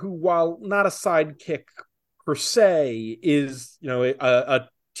Connor, who, while not a sidekick per se, is a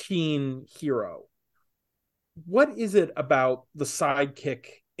teen hero. What is it about the sidekick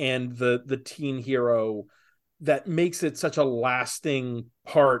and the teen hero that makes it such a lasting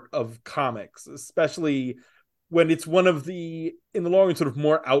part of comics, especially when it's one of the, in the long run, sort of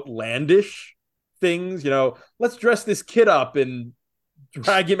more outlandish things? Let's dress this kid up and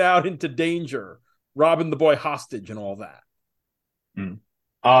drag him out into danger, robbing the boy hostage and all that.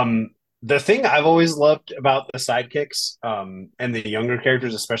 Mm. The thing I've always loved about the sidekicks, and the younger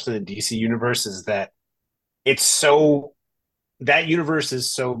characters, especially the DC universe, is that it's so that universe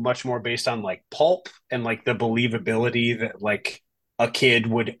is so much more based on like pulp and like the believability that like a kid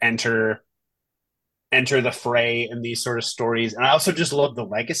would enter the fray in these sort of stories. And I also just love the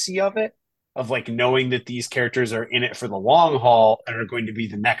legacy of it, of like knowing that these characters are in it for the long haul and are going to be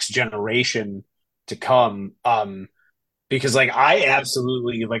the next generation to come. Because like I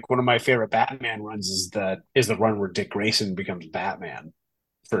absolutely like one of my favorite Batman runs is the run where Dick Grayson becomes Batman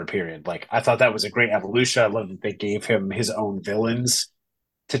for a period. Like I thought that was a great evolution. I love that they gave him his own villains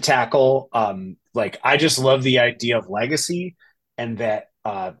to tackle. Like I just love the idea of legacy and that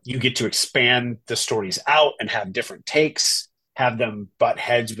you get to expand the stories out and have different takes, have them butt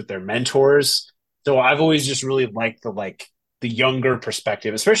heads with their mentors. So I've always just really liked the younger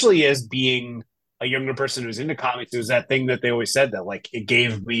perspective, especially as being a younger person who's into comics. It was that thing that they always said that like it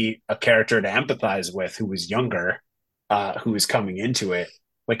gave me a character to empathize with who was younger, who was coming into it.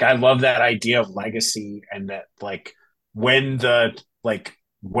 Like I love that idea of legacy and that when the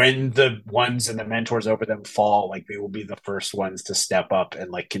when the ones and the mentors over them fall, like they will be the first ones to step up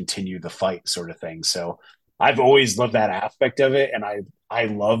and like continue the fight sort of thing. So I've always loved that aspect of it. And I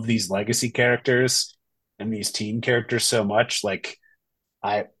love these legacy characters and these teen characters so much.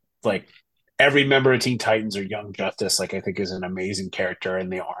 I like every member of Teen Titans or Young Justice, like I think is an amazing character,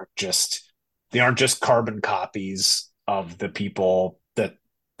 and they aren't just carbon copies of the people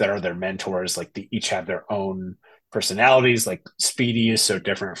that are their mentors. Like they each have their own personalities. Like Speedy is so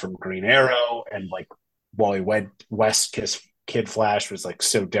different from Green Arrow, and like Wally West Kid Flash was like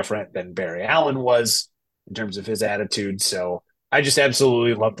so different than Barry Allen was in terms of his attitude. So I just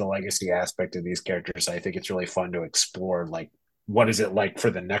absolutely love the legacy aspect of these characters. I think it's really fun to explore like what is it like for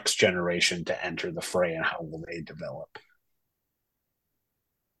the next generation to enter the fray and how will they develop.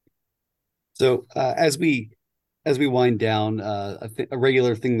 So as we wind down, a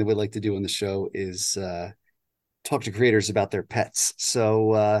regular thing that we like to do on the show is talk to creators about their pets.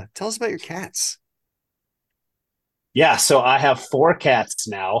 So tell us about your cats. Yeah, so I have 4 cats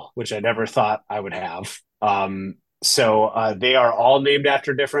now, which I never thought I would have. They are all named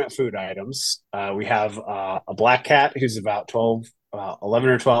after different food items. We have a black cat who's about 11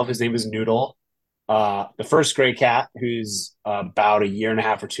 or 12. His name is Noodle. The first gray cat, who's about a year and a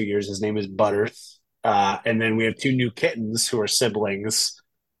half or 2 years, his name is Butterth. And then we have 2 new kittens who are siblings,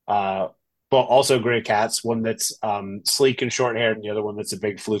 but also gray cats. One that's sleek and short haired, and the other one that's a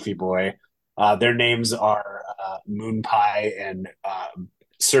big floofy boy. Their names are Moon Pie and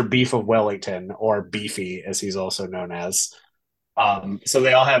Sir Beef of Wellington, or Beefy, as he's also known as. So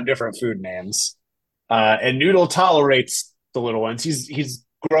they all have different food names. And Noodle tolerates the little ones. He's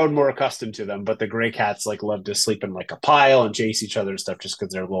grown more accustomed to them, but the gray cats like love to sleep in like a pile and chase each other and stuff just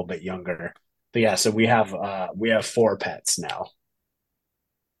because they're a little bit younger. But yeah, so we have 4 pets now.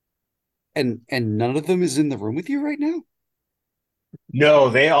 And none of them is in the room with you right now? No,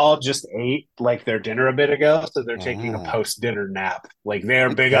 they all just ate like their dinner a bit ago, so they're taking a post-dinner nap. Like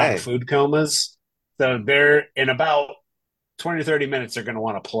they're big on food comas. So they're in about 20 or 30 minutes they're going to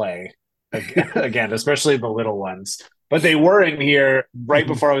want to play again, especially the little ones. But they were in here right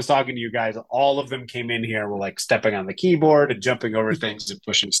before I was talking to you guys. All of them came in here, were like stepping on the keyboard and jumping over things and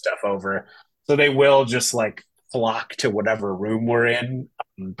pushing stuff over. So they will just like flock to whatever room we're in.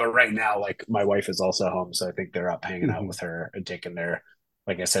 But right now, like my wife is also home, so I think they're up hanging out with her and taking their,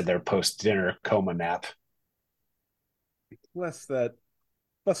 like I said, their post dinner coma nap. Less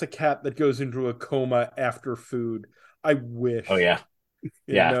a cat that goes into a coma after food. I Oh wish. yeah,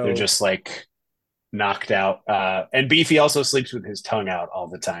 yeah, they're just like knocked out. And Beefy also sleeps with his tongue out all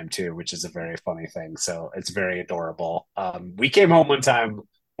the time too, which is a very funny thing. So it's very adorable. We came home one time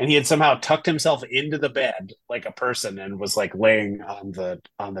and he had somehow tucked himself into the bed like a person and was like laying on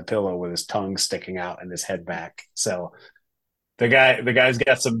the pillow with his tongue sticking out and his head back. So the guy's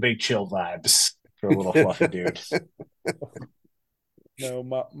got some big chill vibes for a little fluffy dude.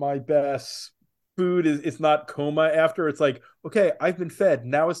 No, my best food is it's not coma after. It's like, okay, I've been fed.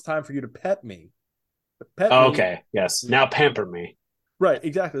 Now it's time for you to pet me. Pet me. Okay, yes. Now pamper me. Right,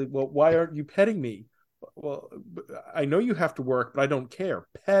 exactly. Well, why aren't you petting me? Well, I know you have to work, but I don't care.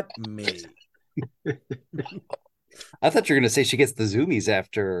 Pet me. I thought you were going to say she gets the zoomies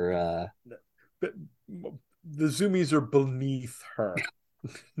after. But the zoomies are beneath her.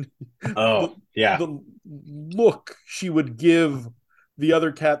 Oh, yeah. The look she would give the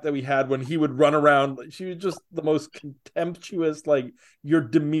other cat that we had when he would run around, she was just the most contemptuous, like, you're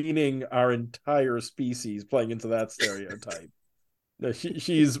demeaning our entire species, playing into that stereotype.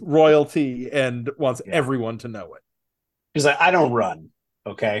 She's royalty and wants everyone to know it. She's like, I don't run,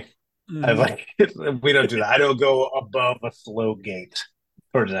 okay? I like we don't do that. I don't go above a slow gate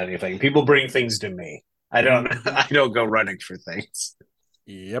towards anything. People bring things to me. I don't go running for things.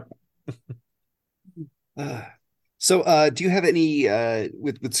 Yep. So, do you have any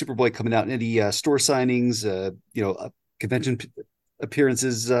with Superboy coming out? Any store signings? Convention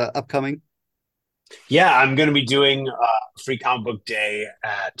appearances upcoming? Yeah, I'm going to be doing Free Comic Book Day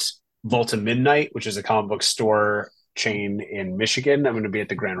at Volta Midnight, which is a comic book store chain in Michigan. I'm going to be at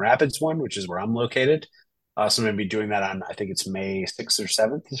the Grand Rapids one, which is where I'm located. So I'm going to be doing that on, I think it's May 6th or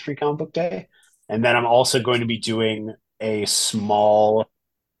 7th is Free Comic Book Day. And then I'm also going to be doing a small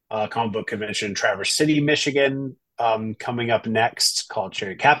comic book convention in Traverse City, Michigan, coming up next called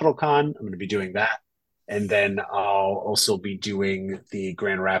Cherry Capital Con. I'm going to be doing that. And then I'll also be doing the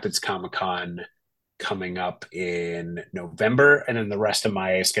Grand Rapids Comic Con coming up in November. And then the rest of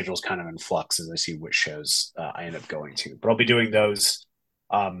my schedule is kind of in flux as I see which shows I end up going to. But I'll be doing those.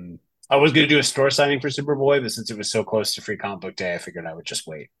 I was going to do a store signing for Superboy, but since it was so close to Free Comic Book Day, I figured I would just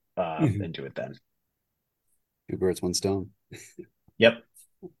wait and do it then. Two birds, one stone. Yep.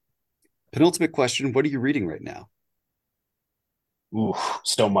 Penultimate question. What are you reading right now? Ooh,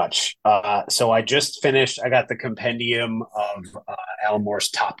 so much. So I just finished, I got the compendium of Alan Moore's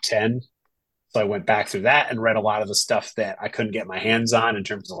top 10. So I went back through that and read a lot of the stuff that I couldn't get my hands on in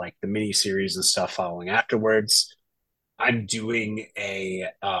terms of like the mini series and stuff following afterwards. I'm doing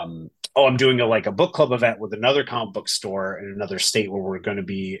I'm doing a book club event with another comic book store in another state where we're going to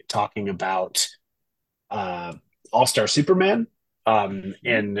be talking about All-Star Superman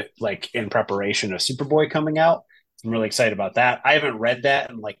in preparation of Superboy coming out. I'm really excited about that. I haven't read that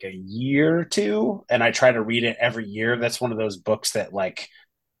in like a year or two, and I try to read it every year. That's one of those books that like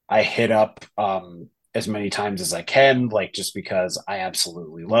I hit up as many times as I can, like just because I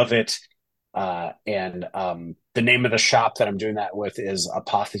absolutely love it. And the name of the shop that I'm doing that with is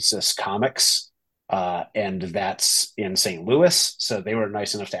Apotheosis Comics, and that's in St. Louis. So they were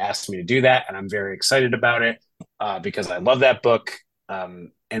nice enough to ask me to do that, and I'm very excited about it because I love that book.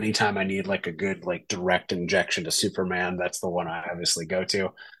 Anytime I need like a good like direct injection to Superman, that's the one I obviously go to.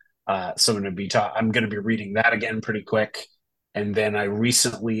 So I'm going to be reading that again pretty quick. And then I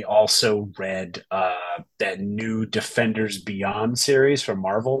recently also read that new Defenders Beyond series from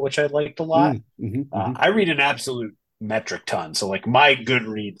Marvel, which I liked a lot. I read an absolute metric ton. So like my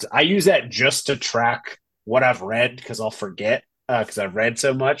Goodreads, I use that just to track what I've read because I'll forget because I've read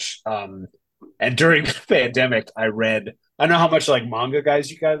so much. And during the pandemic, I don't know how much like manga guys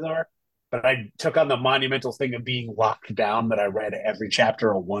you guys are, but I took on the monumental thing of being locked down that I read every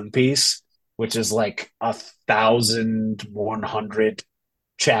chapter of One Piece, which is like 1,100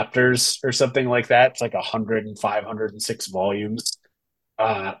 chapters or something like that. It's like 106 volumes.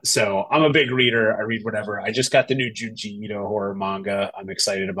 So I'm a big reader. I read whatever. I just got the new Junji Ito horror manga. I'm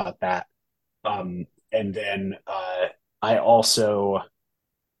excited about that. And then I also,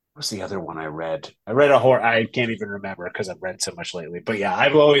 what's the other one I read? I read a horror. I can't even remember because I've read so much lately. But yeah,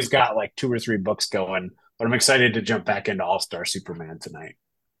 I've always got like 2 or 3 books going. But I'm excited to jump back into All-Star Superman tonight.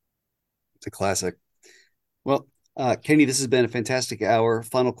 It's a classic. Well, Kenny, this has been a fantastic hour.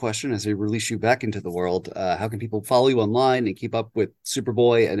 Final question as we release you back into the world. How can people follow you online and keep up with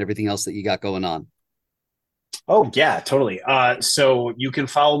Superboy and everything else that you got going on? Oh yeah, totally. So you can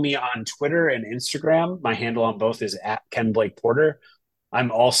follow me on Twitter and Instagram. My handle on both is at Ken Blake Porter.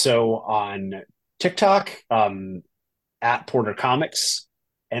 I'm also on TikTok, at Porter Comics.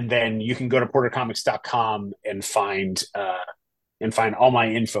 And then you can go to portercomics.com and find all my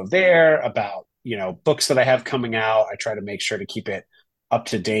info there about, books that I have coming out. I try to make sure to keep it up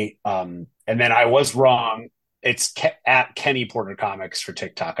to date. And then I was wrong. It's at Kenny Porter Comics for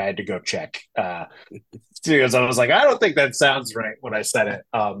TikTok. I had to go check because I was like, I don't think that sounds right when I said it.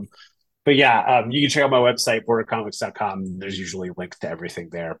 But yeah, you can check out my website, portercomics.com. There's usually links to everything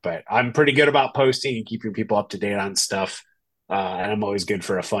there. But I'm pretty good about posting and keeping people up to date on stuff. And I'm always good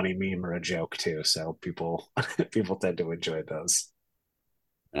for a funny meme or a joke too. So people people tend to enjoy those.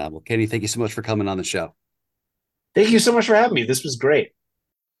 Well, Kenny, thank you so much for coming on the show. Thank you so much for having me. This was great.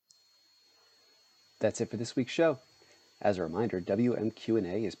 That's it for this week's show. As a reminder,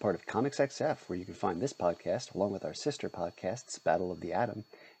 WMQ&A is part of Comics XF, where you can find this podcast along with our sister podcasts, Battle of the Atom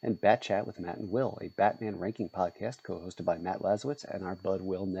and Bat Chat with Matt and Will, a Batman ranking podcast co-hosted by Matt Lazowitz and our bud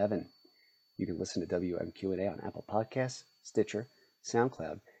Will Nevin. You can listen to WMQ&A on Apple Podcasts, Stitcher,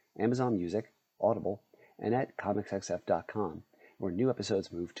 SoundCloud, Amazon Music, Audible, and at comicsxf.com, where new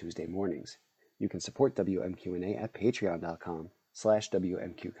episodes move Tuesday mornings. You can support WMQ&A at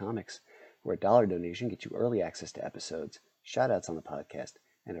patreon.com/WMQcomics, where a $1 donation gets you early access to episodes, shoutouts on the podcast,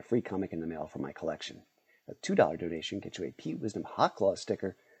 and a free comic in the mail from my collection. A $2 donation gets you a Pete Wisdom Hot Claw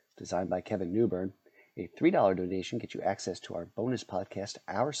sticker designed by Kevin Newbern. A $3 donation gets you access to our bonus podcast,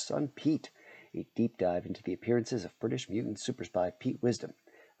 Our Son Pete, a deep dive into the appearances of British mutant super spy Pete Wisdom.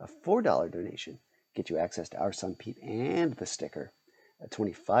 A $4 donation gets you access to Our Son Pete and the sticker. A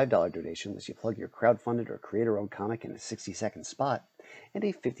 $25 donation lets you plug your crowdfunded or creator-owned comic in a 60-second spot, and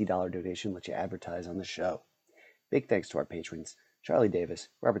a $50 donation lets you advertise on the show. Big thanks to our patrons, Charlie Davis,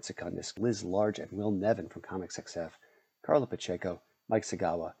 Robert Secundus, Liz Large, and Will Nevin from Comics XF, Carla Pacheco, Mike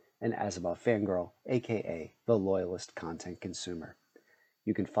Sagawa, and Azabah Fangirl, a.k.a. the Loyalist Content Consumer.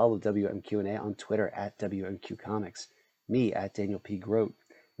 You can follow WMQ&A on Twitter at WMQComics, me at Daniel P. Grote,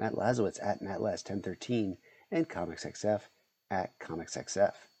 Matt Lazowitz at MattLaz1013, and Comics XF at Comics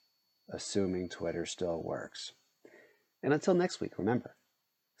XF, assuming Twitter still works. And until next week, remember,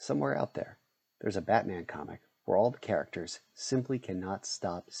 somewhere out there, there's a Batman comic where all the characters simply cannot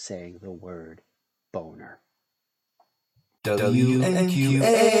stop saying the word boner.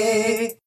 WMQ&A.